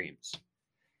his dreams.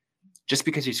 Just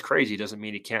because he's crazy doesn't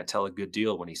mean he can't tell a good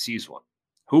deal when he sees one.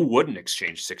 Who wouldn't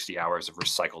exchange 60 hours of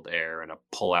recycled air and a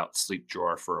pull-out sleep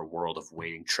drawer for a world of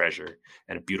waiting treasure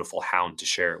and a beautiful hound to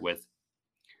share it with?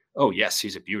 Oh yes,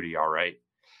 he's a beauty, all right.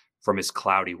 From his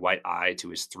cloudy white eye to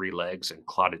his 3 legs and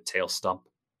clotted tail stump.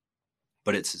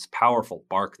 But it's his powerful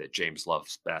bark that James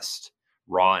loves best,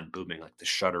 raw and booming like the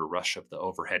shudder rush of the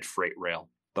overhead freight rail,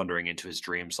 thundering into his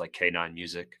dreams like canine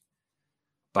music.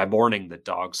 By morning, the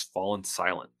dog's fallen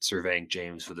silent, surveying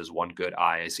James with his one good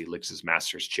eye as he licks his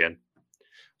master's chin.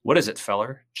 What is it,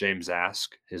 feller? James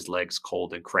asked, his legs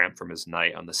cold and cramped from his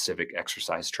night on the civic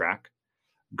exercise track.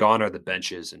 Gone are the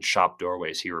benches and shop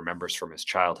doorways he remembers from his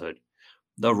childhood.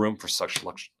 No room for such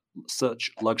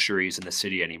luxuries in the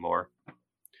city anymore.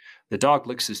 The dog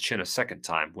licks his chin a second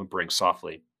time, whimpering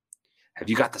softly. Have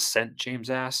you got the scent?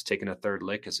 James asked, taking a third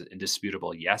lick as an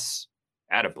indisputable yes.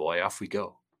 Attaboy, off we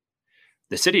go.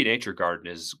 The city nature garden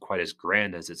is quite as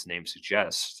grand as its name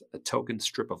suggests, a token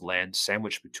strip of land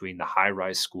sandwiched between the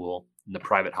high-rise school and the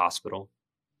private hospital.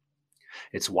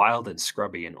 It's wild and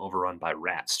scrubby and overrun by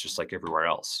rats, just like everywhere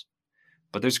else.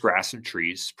 But there's grass and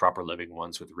trees, proper living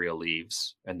ones with real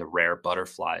leaves, and the rare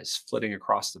butterflies flitting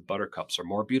across the buttercups are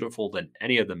more beautiful than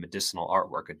any of the medicinal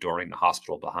artwork adorning the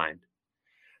hospital behind.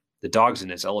 The dog's in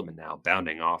his element now,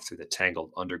 bounding off through the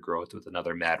tangled undergrowth with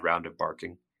another mad round of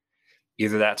barking.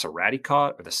 Either that's a rat he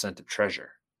caught or the scent of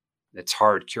treasure. It's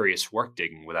hard, curious work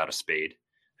digging without a spade.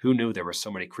 Who knew there were so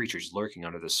many creatures lurking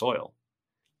under the soil?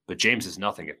 But James is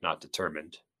nothing if not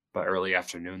determined. By early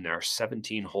afternoon, there are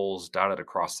 17 holes dotted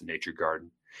across the nature garden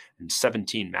and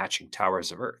 17 matching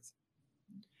towers of earth.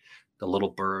 The little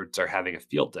birds are having a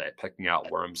field day, pecking out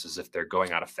worms as if they're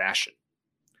going out of fashion.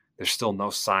 There's still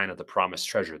no sign of the promised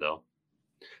treasure, though.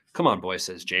 Come on, boy,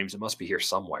 says James. It must be here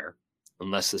somewhere.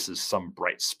 Unless this is some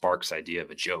bright spark's idea of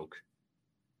a joke.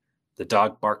 The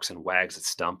dog barks and wags its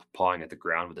stump, pawing at the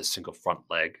ground with a single front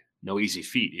leg. No easy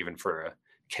feat, even for a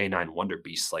canine wonder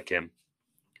beast like him.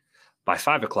 By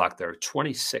 5 o'clock, there are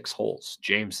 26 holes.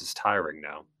 James is tiring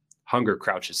now. Hunger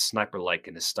crouches sniper-like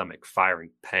in his stomach, firing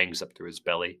pangs up through his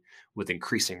belly with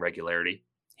increasing regularity.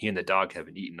 He and the dog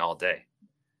haven't eaten all day.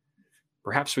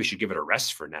 Perhaps we should give it a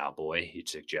rest for now, boy, he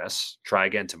suggests. Try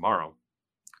again tomorrow.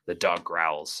 The dog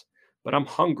growls. But I'm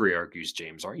hungry, argues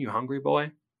James. Aren't you hungry,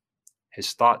 boy?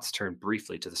 His thoughts turn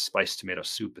briefly to the spiced tomato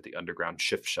soup at the underground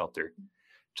shift shelter,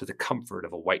 to the comfort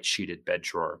of a white-sheeted bed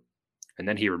drawer, and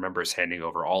then he remembers handing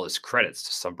over all his credits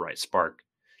to some bright spark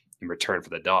in return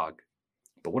for the dog.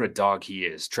 But what a dog he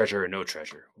is, treasure or no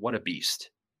treasure. What a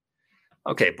beast.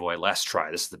 Okay, boy, last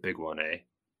try. This is the big one, eh?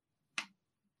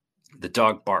 The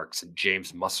dog barks, and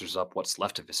James musters up what's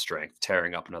left of his strength,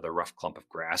 tearing up another rough clump of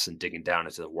grass and digging down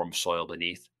into the warm soil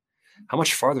beneath. How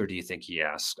much farther do you think, he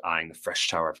asks, eyeing the fresh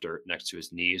tower of dirt next to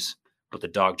his knees? But the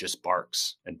dog just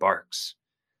barks and barks.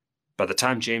 By the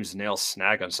time James' nails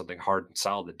snag on something hard and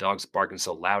solid, the dog's barking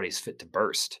so loud he's fit to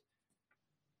burst.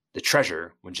 The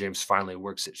treasure, when James finally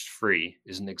works it free,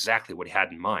 isn't exactly what he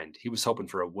had in mind. He was hoping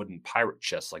for a wooden pirate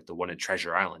chest like the one in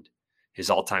Treasure Island, his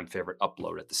all-time favorite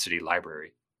upload at the city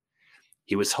library.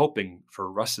 He was hoping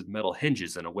for rusted metal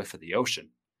hinges and a whiff of the ocean.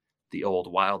 The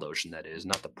old wild ocean, that is,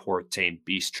 not the poor tame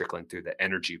beast trickling through the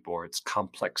energy board's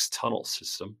complex tunnel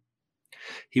system.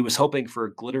 He was hoping for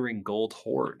a glittering gold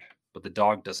hoard, but the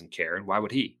dog doesn't care, and why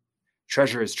would he?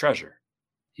 Treasure is treasure.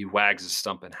 He wags his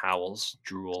stump and howls,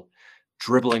 drool,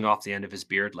 dribbling off the end of his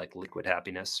beard like liquid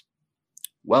happiness.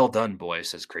 Well done, boy,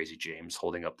 says Crazy James,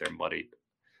 holding up their muddied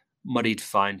Muddied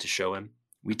find to show him.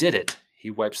 We did it. He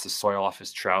wipes the soil off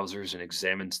his trousers and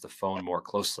examines the phone more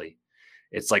closely.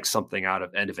 It's like something out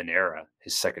of End of an Era,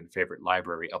 his second favorite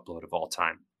library upload of all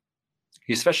time.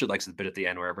 He especially likes the bit at the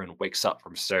end where everyone wakes up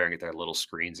from staring at their little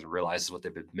screens and realizes what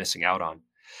they've been missing out on.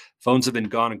 Phones have been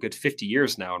gone a good 50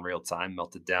 years now in real time,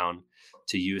 melted down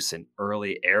to use in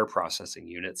early air processing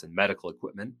units and medical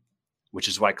equipment, which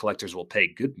is why collectors will pay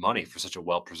good money for such a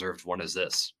well preserved one as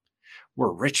this.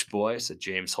 We're rich, boy, said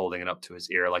James, holding it up to his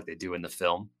ear like they do in the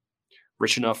film.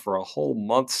 Rich enough for a whole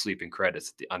month's sleeping credits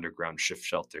at the underground shift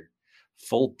shelter.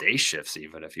 Full day shifts,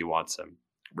 even if he wants them.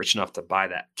 Rich enough to buy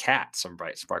that cat some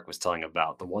Bright Spark was telling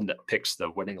about, the one that picks the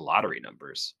winning lottery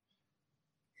numbers.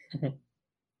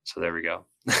 So there we go.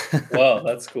 Wow,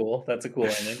 that's cool. That's a cool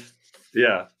ending.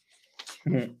 Yeah.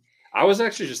 I was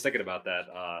actually just thinking about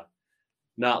that.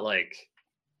 Not like,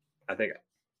 I think,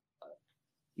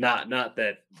 not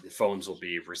that the phones will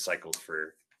be recycled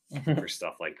for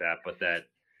stuff like that, but that,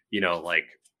 like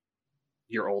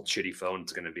your old shitty phone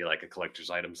is going to be like a collector's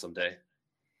item someday.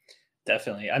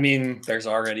 Definitely. I mean, there's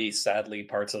already sadly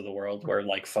parts of the world where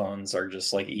like phones are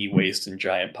just like e-waste in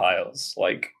giant piles,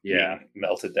 like being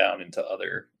melted down into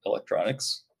other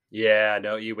electronics. Yeah,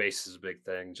 no, e-waste is a big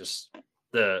thing.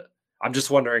 I'm just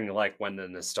wondering like when the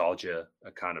nostalgia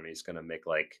economy is going to make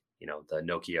like, the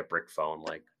Nokia brick phone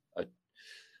like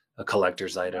a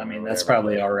collector's item. I mean, that's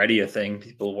probably already a thing.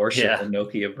 People worship the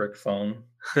Nokia brick phone.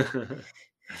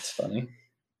 That's funny.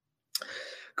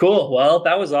 Cool. Well,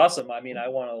 that was awesome. I mean, I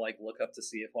want to like look up to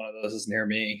see if one of those is near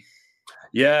me.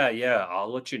 Yeah.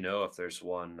 I'll let you know if there's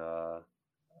one.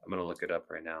 I'm gonna look it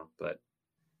up right now, but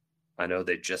I know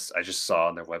I just saw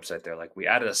on their website they're like, we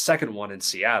added a second one in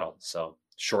Seattle. So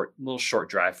little short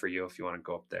drive for you if you want to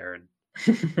go up there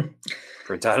and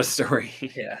print out a story.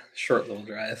 Yeah, short little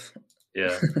drive.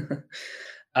 Yeah.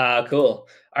 Cool.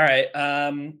 All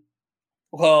right.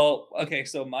 Well, okay,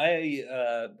 so my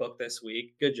book this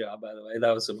week, good job by the way.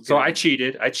 That was some So I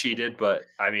cheated, but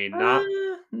I mean not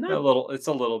a little, it's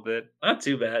a little bit. Not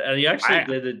too bad. And you actually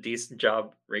did a decent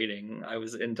job rating. I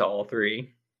was into all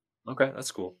three. Okay,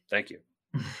 that's cool. Thank you.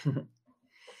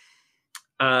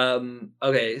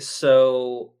 Okay,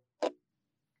 so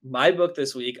my book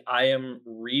this week, I am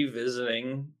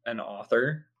revisiting an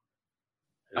author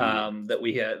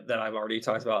that I've already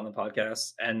talked about on the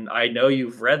podcast. And I know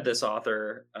you've read this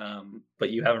author,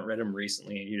 but you haven't read him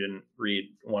recently and you didn't read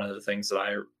one of the things that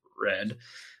I read.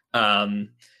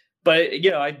 But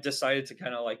I decided to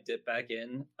kind of like dip back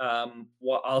in.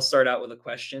 I'll start out with a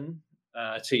question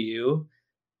to you.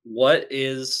 What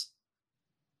is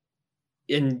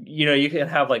you can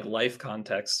have like life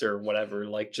context or whatever,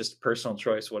 like just personal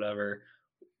choice, whatever.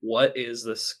 What is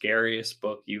the scariest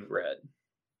book you've read?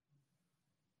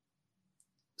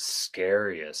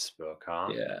 Scariest book, huh?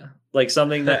 Yeah, like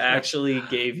something that actually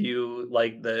gave you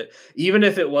like even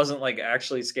if it wasn't like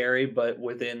actually scary, but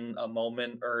within a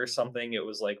moment or something, it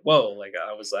was like, whoa, like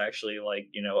I was actually like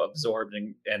absorbed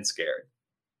and scared,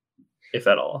 if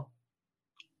at all.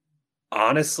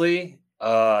 Honestly,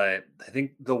 I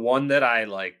think the one that I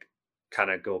like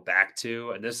kind of go back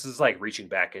to, and this is like reaching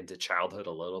back into childhood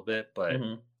a little bit, but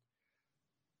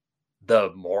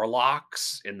the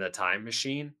Morlocks in the Time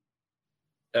Machine.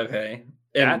 Okay.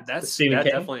 That's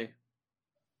definitely.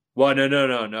 Well,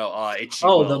 no. H.G.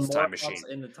 Wells' Time Machine.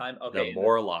 In the time. Okay. The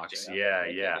Morlocks.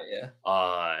 Yeah.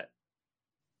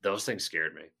 Those things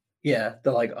scared me. Yeah,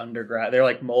 the like underground. They're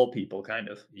like mole people, kind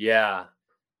of. Yeah.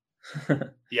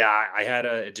 Yeah, I had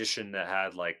an edition that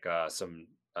had like some.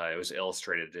 It was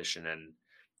illustrated edition, and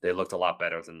they looked a lot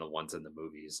better than the ones in the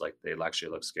movies. Like they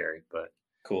actually look scary, but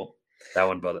cool. That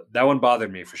one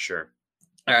bothered me for sure.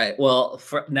 All right. Well,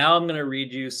 now I'm going to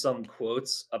read you some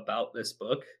quotes about this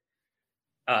book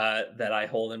that I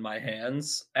hold in my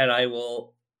hands, and I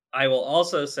will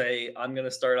also say I'm going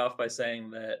to start off by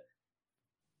saying that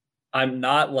I'm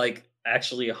not like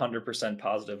actually 100%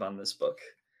 positive on this book.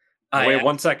 Wait,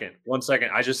 1 second. 1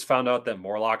 second. I just found out that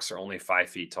Morlocks are only 5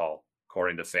 feet tall,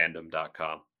 according to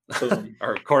fandom.com.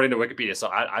 Or according to Wikipedia. So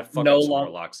I fuck up some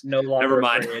Morlocks. No longer Never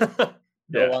mind.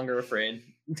 No longer afraid.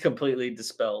 Completely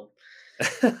dispelled.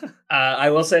 I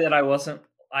will say that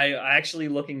I actually,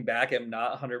 looking back, am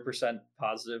not 100%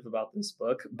 positive about this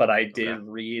book, but I did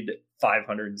read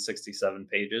 567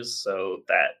 pages. So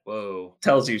that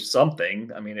tells you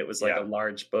something. I mean, it was like a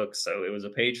large book, so it was a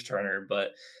page turner,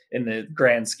 but in the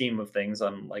grand scheme of things,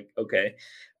 I'm like, okay.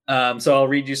 So I'll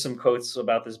read you some quotes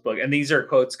about this book. And these are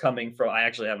quotes coming from, I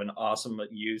actually have an awesome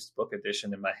used book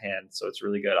edition in my hand. So it's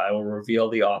really good. I will reveal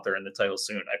the author and the title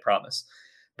soon, I promise.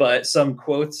 But some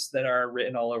quotes that are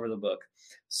written all over the book.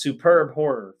 Superb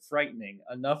horror, frightening,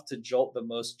 enough to jolt the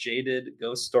most jaded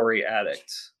ghost story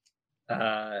addict.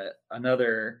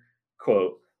 Another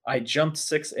quote: I jumped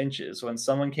 6 inches when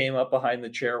someone came up behind the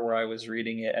chair where I was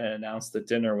reading it and announced that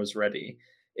dinner was ready.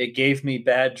 It gave me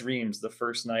bad dreams the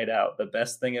first night out, the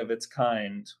best thing of its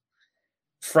kind.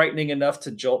 Frightening enough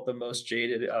to jolt the most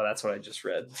jaded. Oh, that's what I just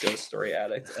read. Ghost story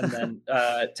addict. And then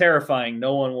terrifying.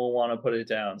 No one will want to put it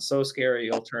down. So scary,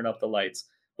 you'll turn up the lights.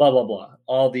 Blah, blah, blah.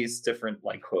 All these different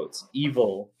like quotes.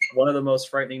 Evil. One of the most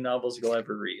frightening novels you'll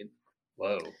ever read.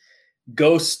 Whoa.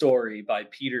 Ghost Story by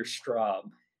Peter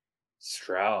Straub.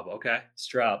 Straub. Okay.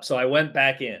 Straub. So I went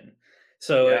back in.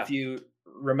 So Yeah. if you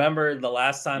remember the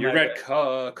last time You read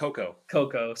Coco.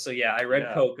 Coco. So yeah, I read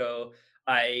Coco.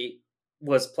 I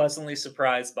was pleasantly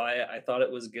surprised by it. I thought it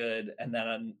was good. And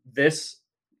then this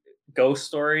Ghost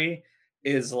Story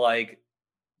is like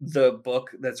the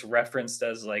book that's referenced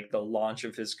as like the launch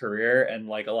of his career, and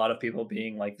like a lot of people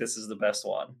being like, this is the best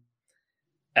one.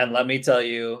 And let me tell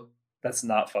you, that's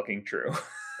not fucking true.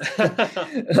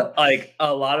 Like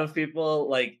a lot of people,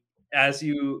 like as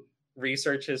you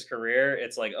research his career,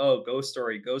 it's like, oh, Ghost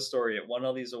Story, it won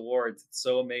all these awards, it's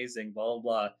so amazing, blah blah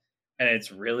blah. And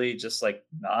it's really just like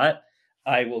not.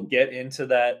 I will get into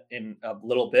that in a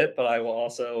little bit, but I will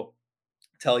also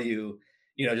tell you,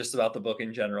 just about the book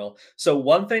in general. So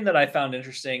one thing that I found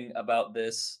interesting about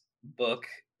this book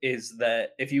is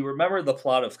that if you remember the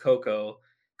plot of Coco,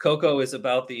 Coco is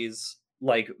about these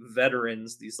like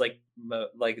veterans, these like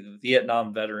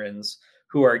Vietnam veterans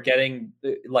who are getting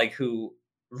like who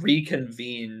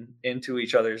reconvene into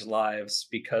each other's lives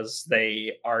because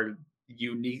they are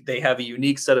unique. They have a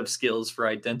unique set of skills for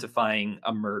identifying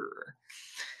a murderer.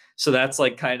 So that's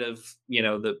like kind of,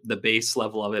 the base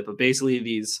level of it. But basically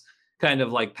these kind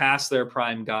of like past their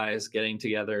prime guys getting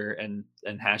together and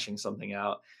hashing something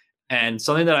out. And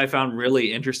something that I found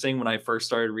really interesting when I first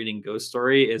started reading Ghost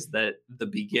Story is that the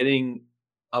beginning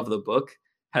of the book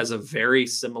has a very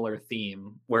similar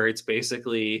theme where it's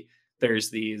basically there's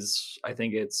these, I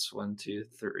think it's 1, 2,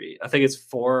 3, I think it's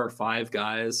 4 or 5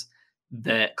 guys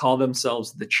that call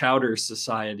themselves the Chowder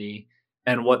Society.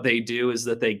 And what they do is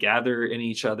that they gather in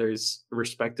each other's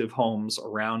respective homes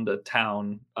around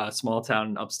a small town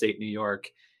in upstate New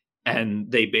York. And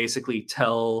they basically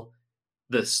tell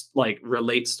this, like,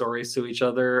 relate stories to each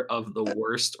other of the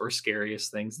worst or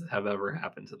scariest things that have ever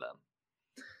happened to them.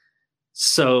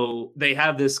 So they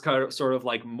have this kind of sort of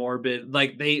like morbid,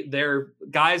 like they're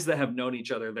guys that have known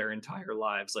each other their entire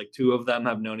lives. Like 2 of them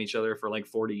have known each other for like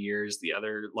 40 years. The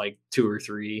other like 2 or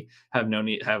 3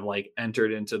 have like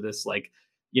entered into this like,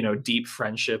 deep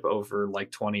friendship over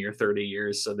like 20 or 30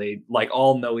 years. So they like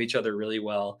all know each other really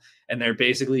well. And they're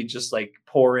basically just like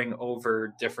poring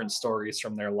over different stories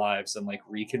from their lives and like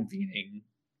reconvening.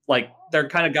 Like they're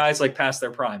kind of guys like past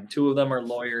their prime. 2 of them are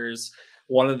lawyers.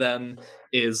 One of them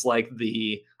is like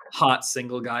the hot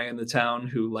single guy in the town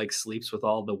who like sleeps with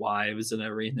all the wives and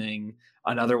everything.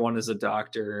 Another one is a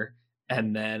doctor.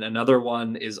 And then another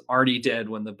one is already dead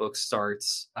when the book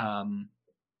starts.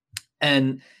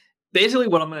 And basically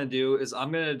what I'm going to do is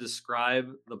I'm going to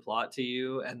describe the plot to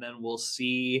you, and then we'll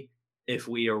see if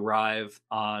we arrive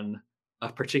on a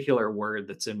particular word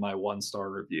that's in my 1-star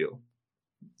review,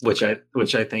 which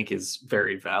I think is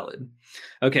very valid.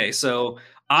 Okay, so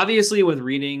obviously with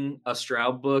reading a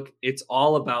Straub book, it's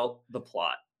all about the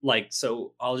plot. Like,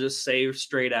 so I'll just say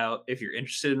straight out, if you're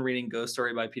interested in reading Ghost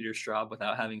Story by Peter Straub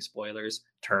without having spoilers,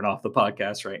 turn off the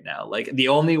podcast right now. Like, the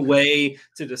only way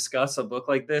to discuss a book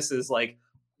like this is like,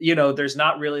 there's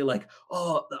not really like,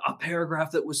 oh, a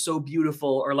paragraph that was so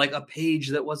beautiful or like a page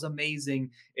that was amazing.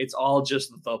 It's all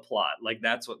just the plot. Like,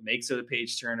 that's what makes it a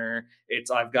page turner.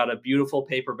 I've got a beautiful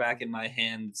paperback in my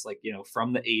hand. It's like,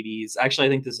 from the 80s. Actually, I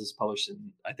think this is published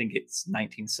I think it's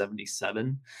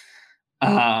 1977.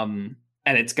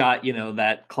 And it's got,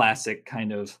 that classic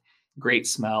kind of great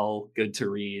smell, good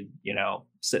to read,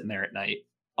 sitting there at night.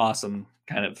 Awesome,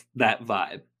 kind of that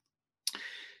vibe.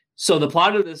 So the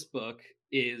plot of this book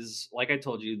is, like I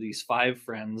told you, these 5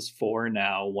 friends, 4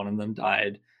 now, one of them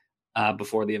died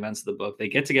before the events of the book. They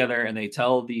get together and they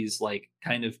tell these like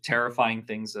kind of terrifying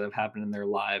things that have happened in their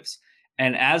lives.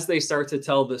 And as they start to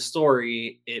tell the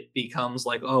story, it becomes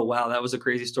like, oh, wow, that was a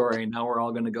crazy story. Now we're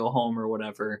all going to go home or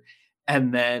whatever.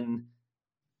 And then,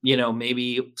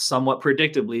 maybe somewhat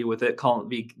predictably with it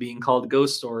being called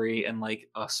Ghost Story and like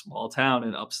a small town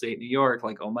in upstate New York,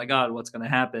 like, oh my God, what's going to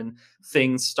happen?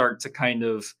 Things start to kind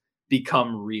of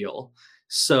become real.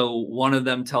 So one of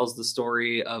them tells the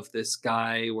story of this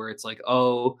guy where it's like,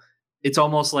 oh, it's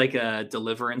almost like a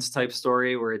Deliverance type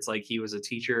story where it's like he was a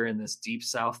teacher in this deep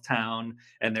South town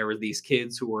and there were these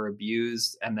kids who were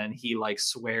abused. And then he like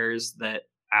swears that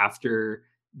after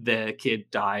the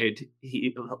kid died,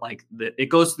 he like it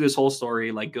goes through this whole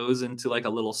story, like goes into like a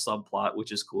little subplot,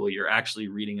 which is cool. You're actually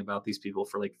reading about these people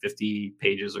for like 50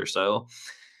 pages or so,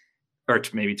 or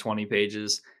maybe 20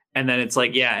 pages. And then it's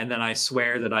like, yeah, and then I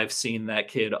swear that I've seen that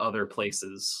kid other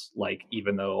places, like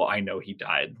even though I know he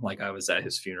died, like I was at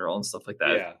his funeral and stuff like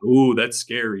that. Yeah. Ooh, that's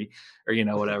scary, or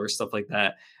whatever, stuff like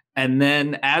that. And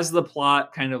then as the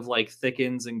plot kind of like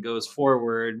thickens and goes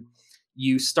forward,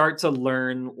 you start to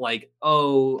learn like,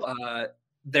 oh,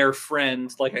 their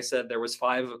friend, like I said, there's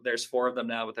four of them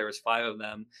now, but there was five of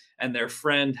them, and their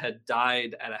friend had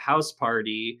died at a house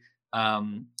party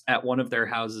at one of their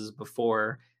houses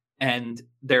before. And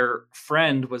their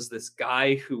friend was this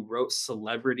guy who wrote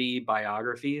celebrity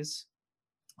biographies.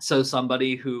 So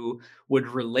somebody who would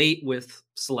relate with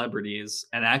celebrities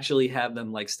and actually have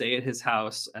them like stay at his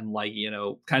house and like,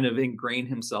 kind of ingrain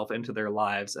himself into their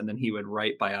lives. And then he would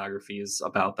write biographies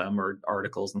about them or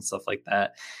articles and stuff like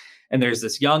that. And there's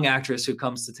this young actress who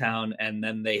comes to town, and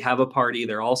then they have a party.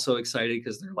 They're all so excited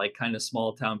because they're like kind of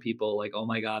small town people, like, oh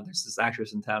my God, there's this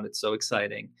actress in town. It's so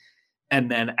exciting. And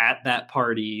then at that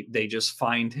party, they just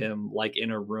find him like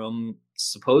in a room,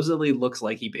 supposedly looks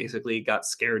like he basically got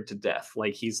scared to death.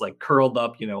 Like he's like curled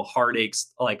up,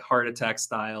 heartaches, like heart attack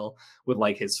style, with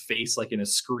like his face like in a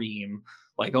scream.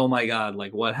 Like, oh my God,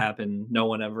 like what happened? No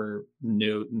one ever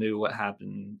knew what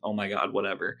happened. Oh my God,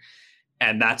 whatever.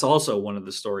 And that's also one of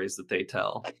the stories that they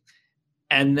tell.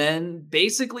 And then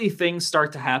basically things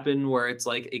start to happen where it's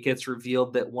like it gets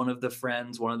revealed that one of the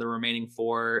friends, one of the remaining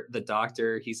four, the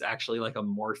doctor, he's actually like a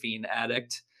morphine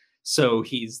addict. So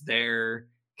he's there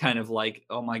kind of like,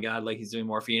 oh my God, like he's doing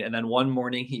morphine. And then one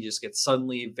morning he just gets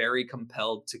suddenly very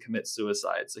compelled to commit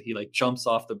suicide. So he like jumps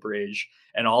off the bridge,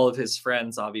 and all of his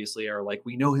friends obviously are like,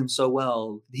 we know him so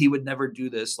well. He would never do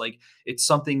this. Like it's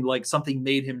something like something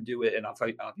made him do it. And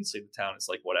obviously the town is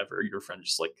like, whatever, your friend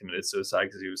just like committed suicide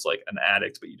because he was like an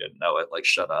addict, but you didn't know it. Like,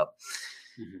 shut up.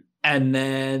 Mm-hmm. And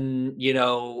then,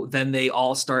 then they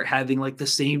all start having like the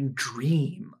same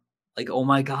dream. Like, oh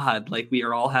my God, like we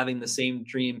are all having the same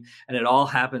dream. And it all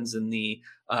happens in the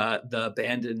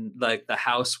abandoned, like the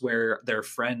house where their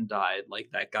friend died, like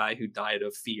that guy who died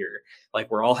of fear.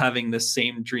 Like we're all having the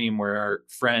same dream where our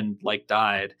friend like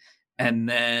died. And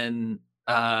then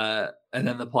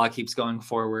the plot keeps going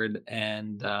forward,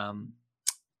 and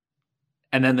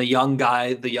then the young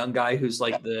guy who's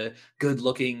like the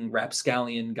good-looking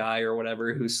rapscallion guy or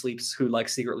whatever, who like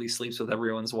secretly sleeps with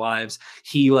everyone's wives.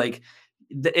 He like,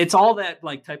 it's all that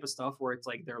like type of stuff where it's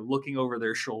like they're looking over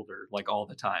their shoulder like all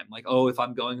the time, like, oh, if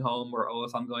I'm going home, or oh,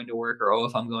 if I'm going to work, or oh,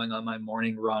 if I'm going on my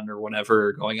morning run or whatever,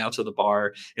 or going out to the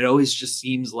bar. It always just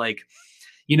seems like,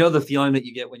 the feeling that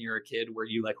you get when you're a kid where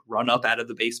you like run up out of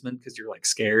the basement because you're like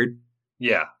scared.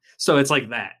 Yeah. So it's like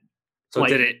that. So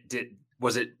like,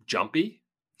 was it jumpy?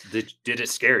 Did it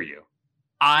scare you?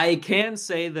 I can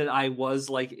say that I was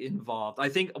like involved. I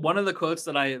think one of the quotes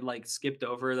that I like skipped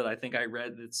over that I think I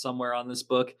read that's somewhere on this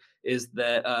book is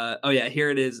that oh yeah, here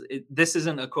it is. This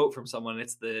isn't a quote from someone.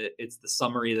 It's the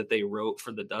summary that they wrote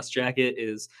for the Dust Jacket.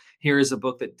 Is, here is a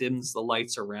book that dims the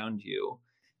lights around you.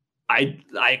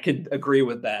 I could agree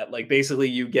with that. Like basically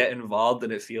you get involved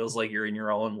and it feels like you're in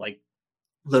your own like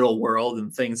little world,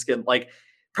 and things get like,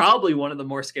 probably one of the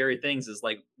more scary things is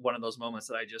like one of those moments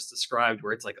that I just described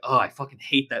where it's like, oh, I fucking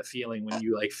hate that feeling when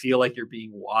you like feel like you're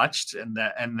being watched, and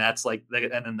that's like,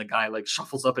 and then the guy like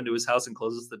shuffles up into his house and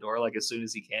closes the door like as soon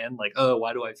as he can. Like, oh,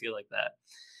 why do I feel like that?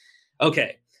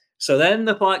 Okay. So then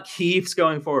the plot keeps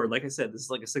going forward. Like I said, this is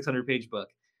like a 600-page book.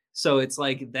 So it's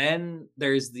like, then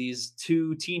there's these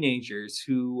two teenagers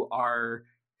who are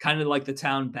kind of like the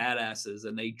town badasses,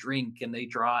 and they drink and they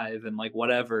drive and like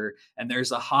whatever. And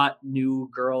there's a hot new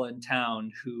girl in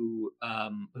town who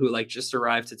like just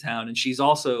arrived to town, and she's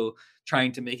also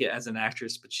trying to make it as an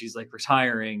actress, but she's like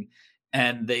retiring,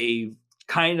 and they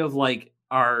kind of like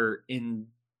are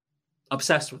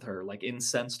obsessed with her, like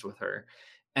incensed with her.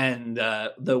 And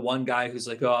the one guy who's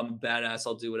like, oh, I'm a badass,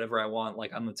 I'll do whatever I want,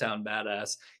 like I'm the town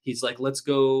badass, he's like, let's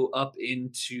go up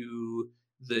into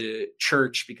the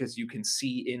church because you can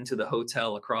see into the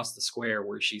hotel across the square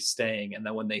where she's staying. And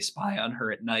then when they spy on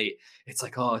her at night, it's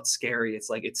like, oh, it's scary. It's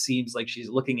like, it seems like she's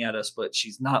looking at us, but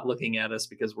she's not looking at us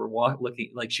because we're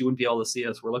looking, like she wouldn't be able to see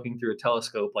us. We're looking through a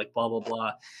telescope, like blah, blah,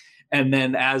 blah. And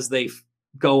then as they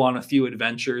go on a few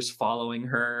adventures following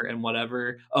her and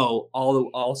whatever. Oh,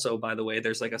 also, by the way,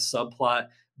 there's like a subplot,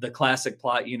 the classic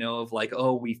plot, of like,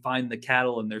 oh, we find the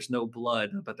cattle and there's no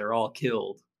blood, but they're all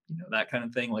killed. That kind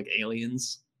of thing, like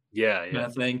Aliens. Yeah. Kind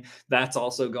of thing. That's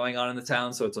also going on in the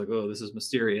town. So it's like, oh, this is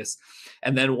mysterious.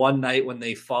 And then one night when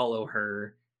they follow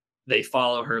her, they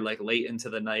follow her like late into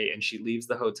the night, and she leaves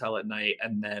the hotel at night,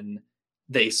 and then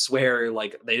they swear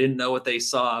like they didn't know what they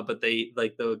saw, but they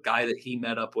like the guy that she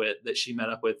met up with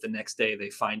the next day, they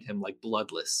find him like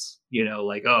bloodless,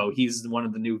 like, oh, he's one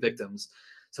of the new victims.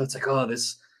 So it's like, oh,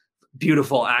 this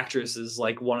beautiful actress is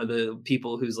like one of the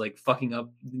people who's like fucking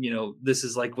up, this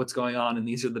is like what's going on, and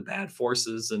these are the bad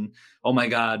forces, and oh my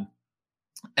god.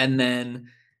 And then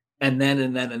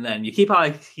you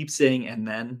keep saying and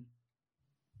then,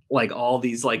 like all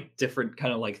these like different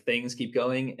kind of like things keep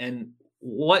going. And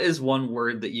what is one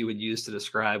word that you would use to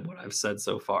describe what I've said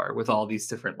so far with all these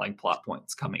different like plot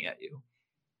points coming at you?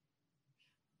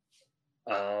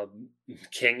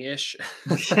 King-ish.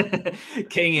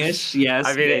 King-ish, yes.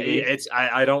 I mean, maybe.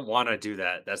 I don't want to do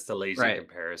that. That's the lazy Right.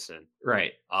 comparison.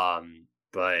 Right.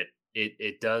 But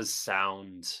it does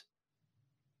sound.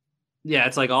 Yeah,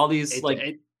 it's like all these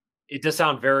it does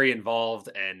sound very involved,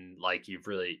 and like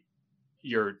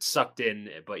you're sucked in,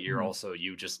 but you're also,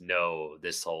 you just know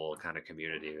this whole kind of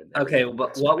community. And okay, everything but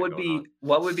that's what kinda would going be on.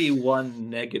 what would be one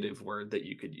negative word that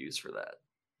you could use for that?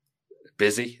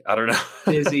 Busy? I don't know.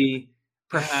 Busy,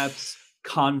 perhaps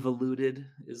convoluted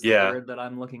is the Yeah. word that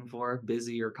I'm looking for.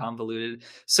 Busy or convoluted.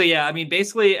 So yeah, I mean,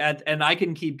 basically, and I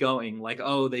can keep going. Like,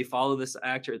 oh, they follow this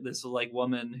actor, this like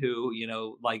woman who,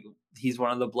 like he's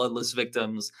one of the bloodless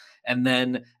victims, and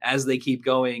then as they keep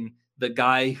going, the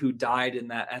guy who died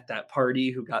at that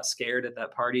party, who got scared at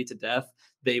that party to death,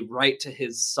 they write to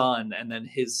his son, and then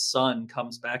his son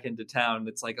comes back into town.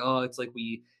 It's like, oh,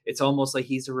 it's almost like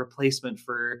he's a replacement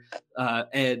for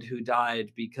Ed, who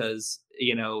died, because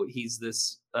he's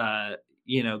this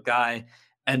guy,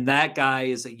 and that guy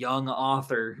is a young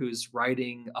author who's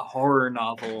writing a horror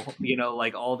novel,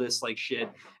 like all this like shit.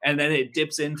 And then it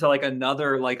dips into like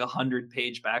another like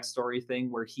 100-page backstory thing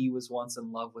where he was once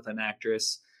in love with an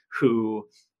actress who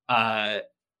uh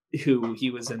who he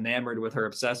was enamored with her,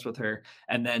 obsessed with her,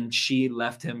 and then she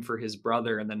left him for his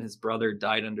brother, and then his brother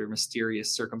died under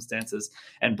mysterious circumstances,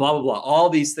 and blah blah blah. All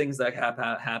these things that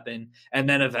happen, and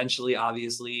then eventually,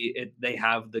 obviously, they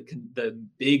have the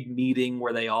big meeting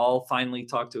where they all finally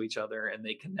talk to each other, and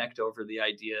they connect over the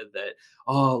idea that,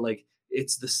 oh, like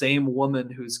it's the same woman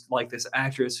who's like this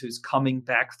actress who's coming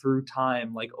back through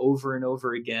time like over and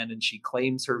over again, and she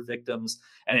claims her victims,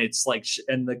 and it's like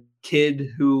and the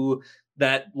kid who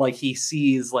that like he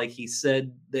sees, like he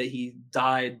said that he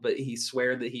died but he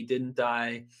swear that he didn't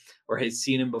die, or has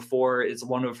seen him before, is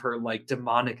one of her like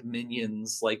demonic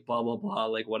minions, like blah blah blah,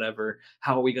 like whatever.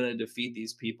 How are we going to defeat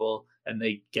these people? And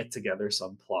they get together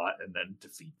some plot and then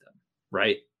defeat them,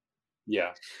 right?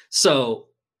 Yeah. So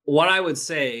what I would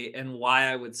say, and why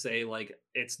I would say like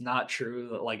it's not true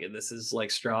that like this is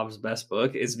like Straub's best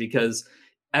book, is because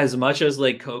as much as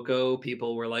like Coco,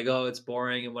 people were like, oh, it's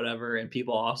boring and whatever, and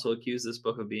people also accuse this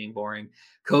book of being boring.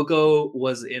 Coco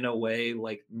was in a way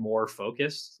like more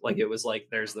focused. Like it was like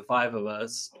there's the five of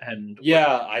us, and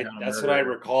Yeah, that's what I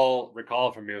recall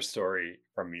from your story,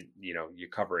 from you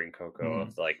covering Coco, Mhm.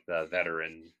 of like the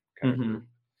veteran kind of Mhm. group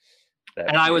that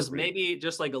And I was maybe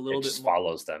just like a little it bit just more,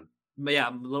 follows them. yeah,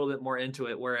 I'm a little bit more into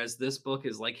it. Whereas this book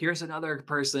is like, here's another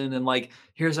person, and like,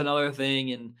 here's another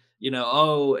thing, and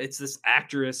oh, it's this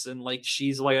actress, and like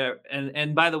she's like,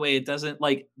 and by the way, it doesn't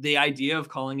like the idea of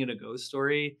calling it a ghost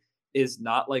story is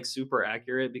not like super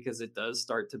accurate, because it does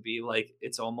start to be like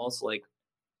it's almost like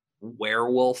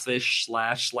werewolfish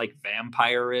slash like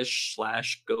vampire-ish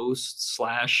slash ghost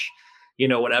slash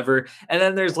whatever. And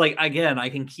then there's like, again, I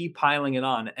can keep piling it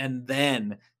on, and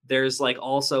then there's like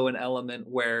also an element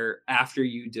where after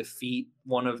you defeat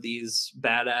one of these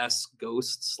badass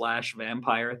ghost slash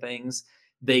vampire things,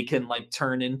 they can like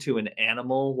turn into an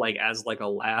animal, like as like a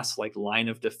last like line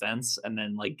of defense, and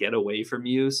then like get away from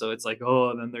you. So it's like,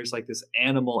 oh, and then there's like this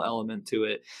animal element to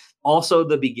it. Also,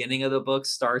 the beginning of the book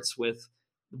starts with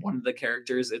one of the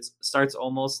characters. It starts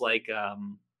almost like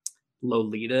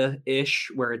Lolita-ish,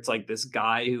 where it's like this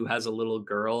guy who has a little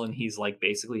girl, and he's like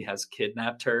basically has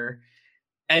kidnapped her.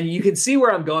 And you can see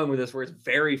where I'm going with this, where it's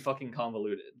very fucking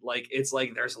convoluted. Like it's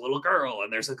like there's a little girl,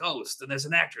 and there's a ghost, and there's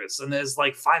an actress, and there's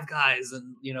like five guys,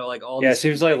 and like all Yeah, it these.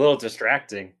 seems like a little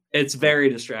distracting. It's very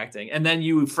distracting. And then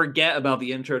you forget about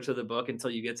the intro to the book until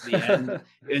you get to the end,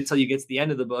 until you get to the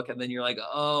end of the book. And then you're like,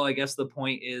 oh, I guess the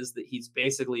point is that he's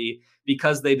basically,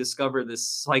 because they discover this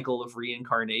cycle of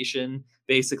reincarnation,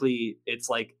 basically it's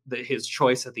like his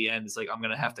choice at the end is like, I'm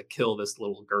going to have to kill this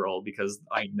little girl because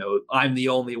I know I'm the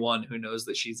only one who knows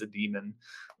that she's a demon,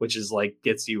 which is like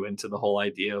gets you into the whole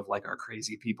idea of like, are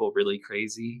crazy people really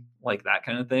crazy? Like that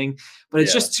kind of thing. But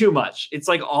it's Yeah. just too much. It's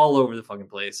like all over the fucking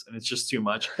place, and it's just too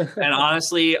much. And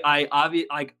honestly,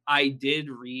 I did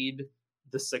read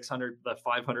the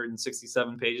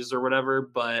 567 pages or whatever,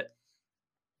 but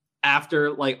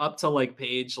after like up to like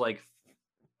page like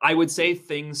I would say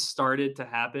things started to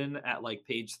happen at like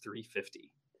page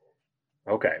 350.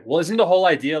 Okay. Well, isn't the whole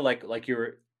idea like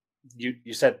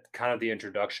you said kind of the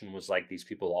introduction was like these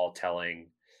people all telling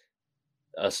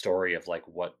a story of like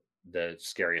what the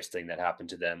scariest thing that happened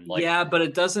to them. Like, Yeah, but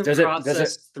it doesn't does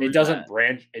process through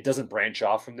that. it doesn't branch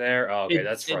off from there? Oh, okay, It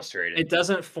that's it frustrating. it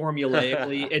doesn't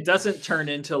formulaically it doesn't turn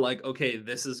into like, okay,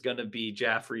 this is gonna be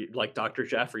Jaffrey, like Dr.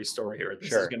 Jaffrey's story, or this is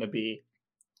Sure. gonna be,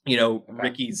 Okay.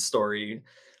 Ricky's story.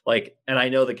 Like, and I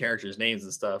know the characters' names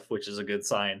and stuff, which is a good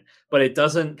sign, but it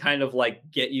doesn't kind of like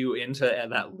get you into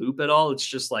that loop at all. It's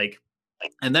just like,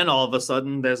 and then all of a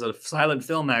sudden there's a silent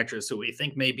film actress who we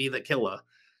think may be the killer.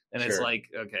 And it's Sure. like,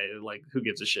 okay, like who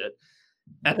gives a shit?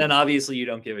 And then obviously you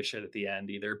don't give a shit at the end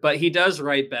either. But he does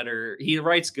write better. He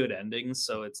writes good endings.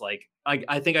 So it's like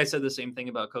I think I said the same thing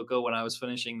about Coco when I was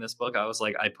finishing this book. I was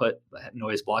like, I put the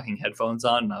noise blocking headphones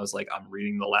on and I was like, I'm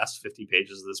reading the last 50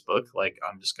 pages of this book. Like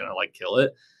I'm just gonna like kill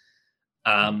it.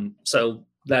 So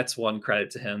that's one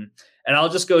credit to him. And I'll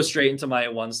just go straight into my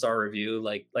 1-star review.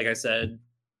 Like I said,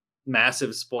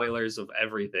 massive spoilers of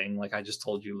everything. Like I just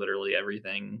told you literally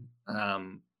everything.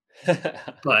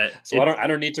 But So I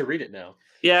don't need to read it now.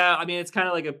 yeah, I mean, it's kind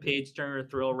of like a page turner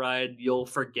thrill ride. You'll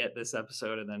forget this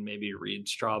episode and then maybe read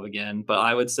Straub again. But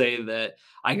I would say that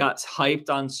I got hyped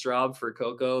on Straub for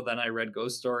Coco. Then I read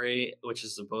Ghost Story, which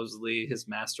is supposedly his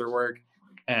masterwork.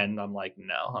 And I'm like,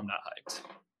 no, I'm not hyped.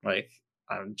 Like,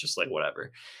 I'm just like,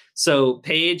 whatever. So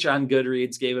Paige on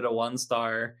Goodreads gave it a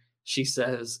 1-star. She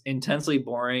says, intensely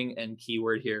boring and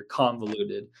keyword here,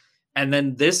 convoluted. And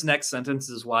then this next sentence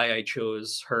is why I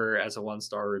chose her as a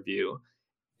 1-star review.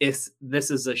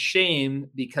 This is a shame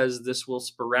because this will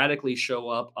sporadically show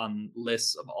up on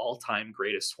lists of all-time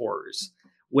greatest horrors,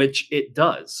 which it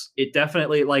does. It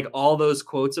definitely, like all those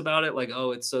quotes about it, like,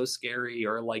 oh, it's so scary,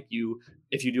 or like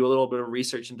if you do a little bit of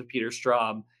research into Peter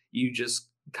Straub, you just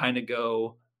kind of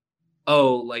go,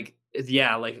 oh, like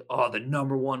yeah, like oh, the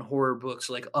number one horror books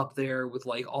like up there with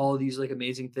like all of these like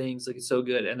amazing things, like it's so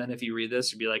good. And then if you read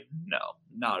this, you'd be like, no,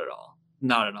 not at all,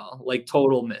 not at all, like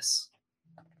total miss.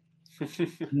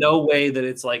 No way that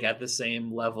it's like at the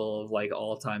same level of like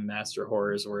all-time master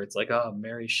horrors where it's like, oh,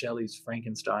 Mary Shelley's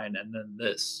Frankenstein and then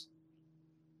this.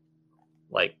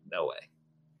 Like, no way.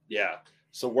 Yeah.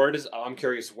 So I'm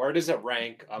curious, where does it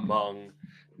rank among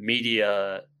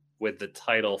media with the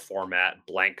title format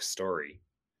blank story?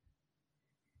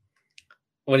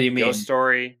 What do you Ghost mean?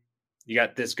 Story. You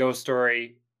got this Ghost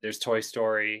Story. There's Toy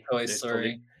Story. Toy There's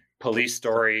Story. Police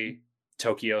Story.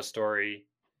 Tokyo Story.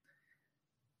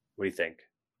 What do you think?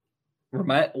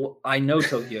 I know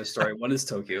Tokyo Story. What is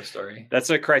Tokyo Story?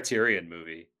 That's a Criterion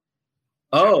movie.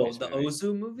 Oh, Japanese the movie.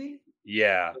 Ozu movie?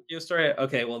 Yeah. Tokyo Story?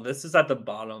 Okay, well, this is at the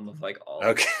bottom of like all.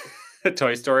 Okay.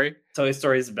 Toy Story. Toy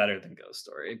Story is better than Ghost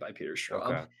Story by Peter Straub.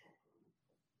 Okay.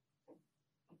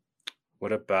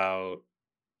 What about?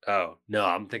 Oh no,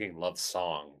 I'm thinking Love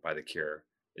Song by The Cure.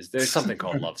 Is there something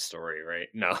called Love Story? Right?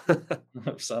 No,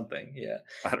 Something, yeah.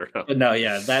 I don't know. But no,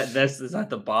 yeah, this is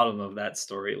at the bottom of that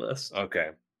story list.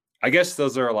 Okay, I guess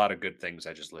those are a lot of good things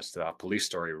I just listed off. Police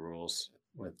Story rules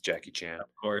with Jackie Chan. Of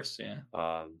course, yeah.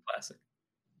 Classic.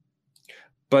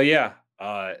 But yeah,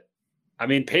 I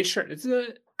mean, Page Turners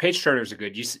are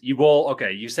good. You will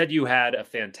okay. You said you had a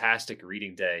fantastic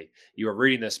reading day. You were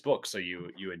reading this book, so you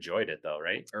enjoyed it though,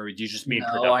 right? Or did you just mean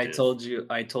No, productive?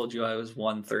 I told you I was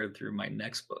 1/3 through my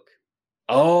next book.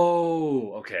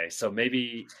 Oh, okay. So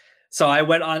maybe So I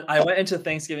went into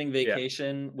Thanksgiving yeah.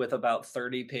 vacation with about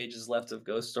 30 pages left of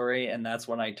Ghost Story, and that's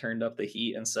when I turned up the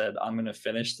heat and said, I'm gonna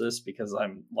finish this because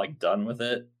I'm like done with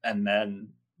it. And then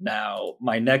now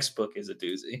my next book is a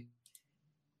doozy.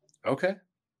 Okay,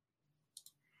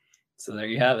 So there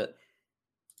you have it.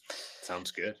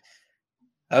 sounds good.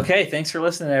 Okay, thanks for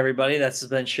listening, everybody. That's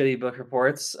been Shitty Book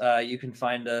Reports. You can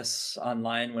find us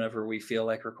online whenever we feel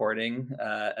like recording,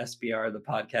 SBR the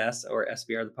podcast or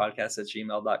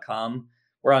sbrthepodcast@gmail.com.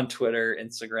 We're on Twitter,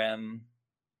 Instagram,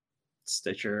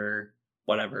 Stitcher,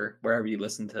 whatever, wherever you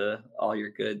listen to all your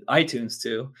good iTunes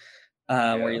too,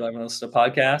 where you love to listen to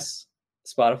podcasts,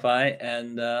 Spotify,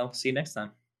 and we'll see you next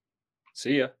time.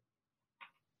 See ya.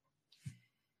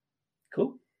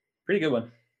 Cool. Pretty good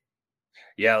one.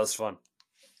 Yeah, it was fun.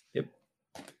 Yep.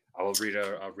 I will read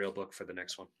a real book for the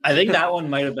next one. I think that one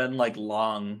might have been like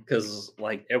long because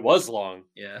like it was long.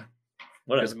 Yeah.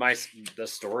 Because the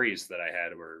stories that I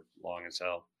had were long as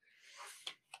hell.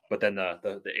 But then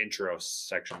the intro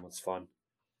section was fun.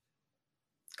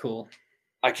 Cool.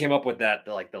 I came up with that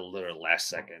the literal last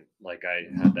second. Like I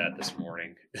had that this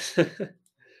morning.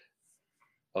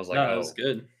 I was like, No, it was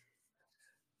good.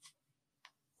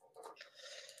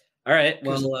 All right.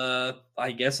 Well,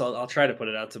 I guess I'll try to put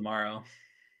it out tomorrow.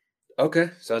 Okay,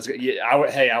 sounds good. Yeah,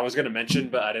 hey, I was gonna mention,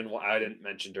 but I didn't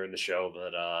mention during the show,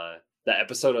 but the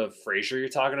episode of Frasier you're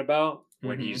talking about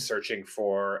when he's searching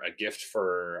for a gift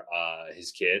for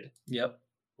his kid. Yep.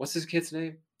 What's his kid's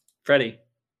name? Freddie.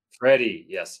 Freddie,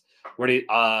 yes. When he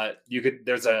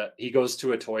goes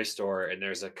to a toy store and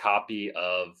there's a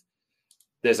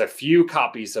few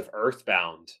copies of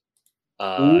Earthbound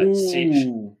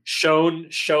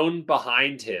shown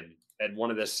behind him in one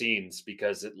of the scenes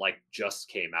because it like just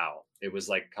came out. It was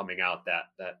like coming out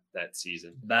that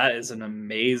season. That is an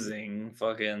amazing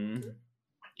fucking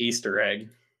Easter egg.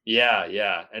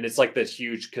 Yeah. And it's like this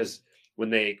huge, because when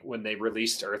they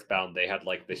released Earthbound, they had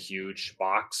like the huge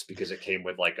box because it came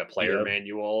with like a player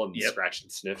manual and scratch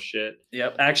and sniff shit.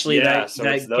 Yep. Actually,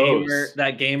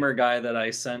 that gamer guy that I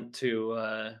sent to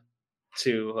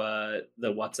the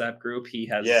WhatsApp group, he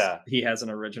has an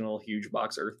original huge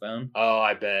box Earthbound. Oh,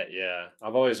 I bet. Yeah,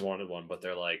 I've always wanted one, but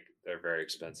they're very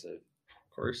expensive,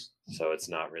 of course, so it's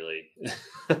not really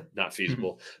not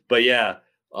feasible. But yeah,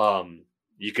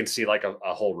 you can see like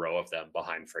a whole row of them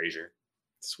behind Frasier.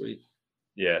 Sweet.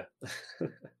 Yeah.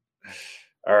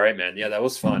 All right, man. Yeah, that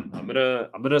was fun. I'm gonna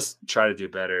try to do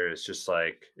better. It's just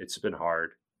like it's been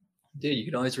hard. Dude, you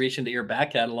can always reach into your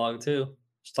back catalog too.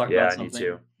 Just talk about something. I need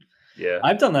to. Yeah,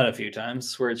 I've done that a few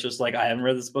times where it's just like I haven't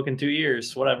read this book in 2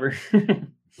 years. Whatever.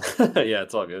 Yeah,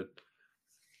 it's all good.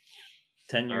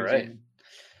 10 years.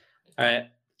 All right.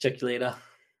 Check you later.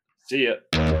 See ya.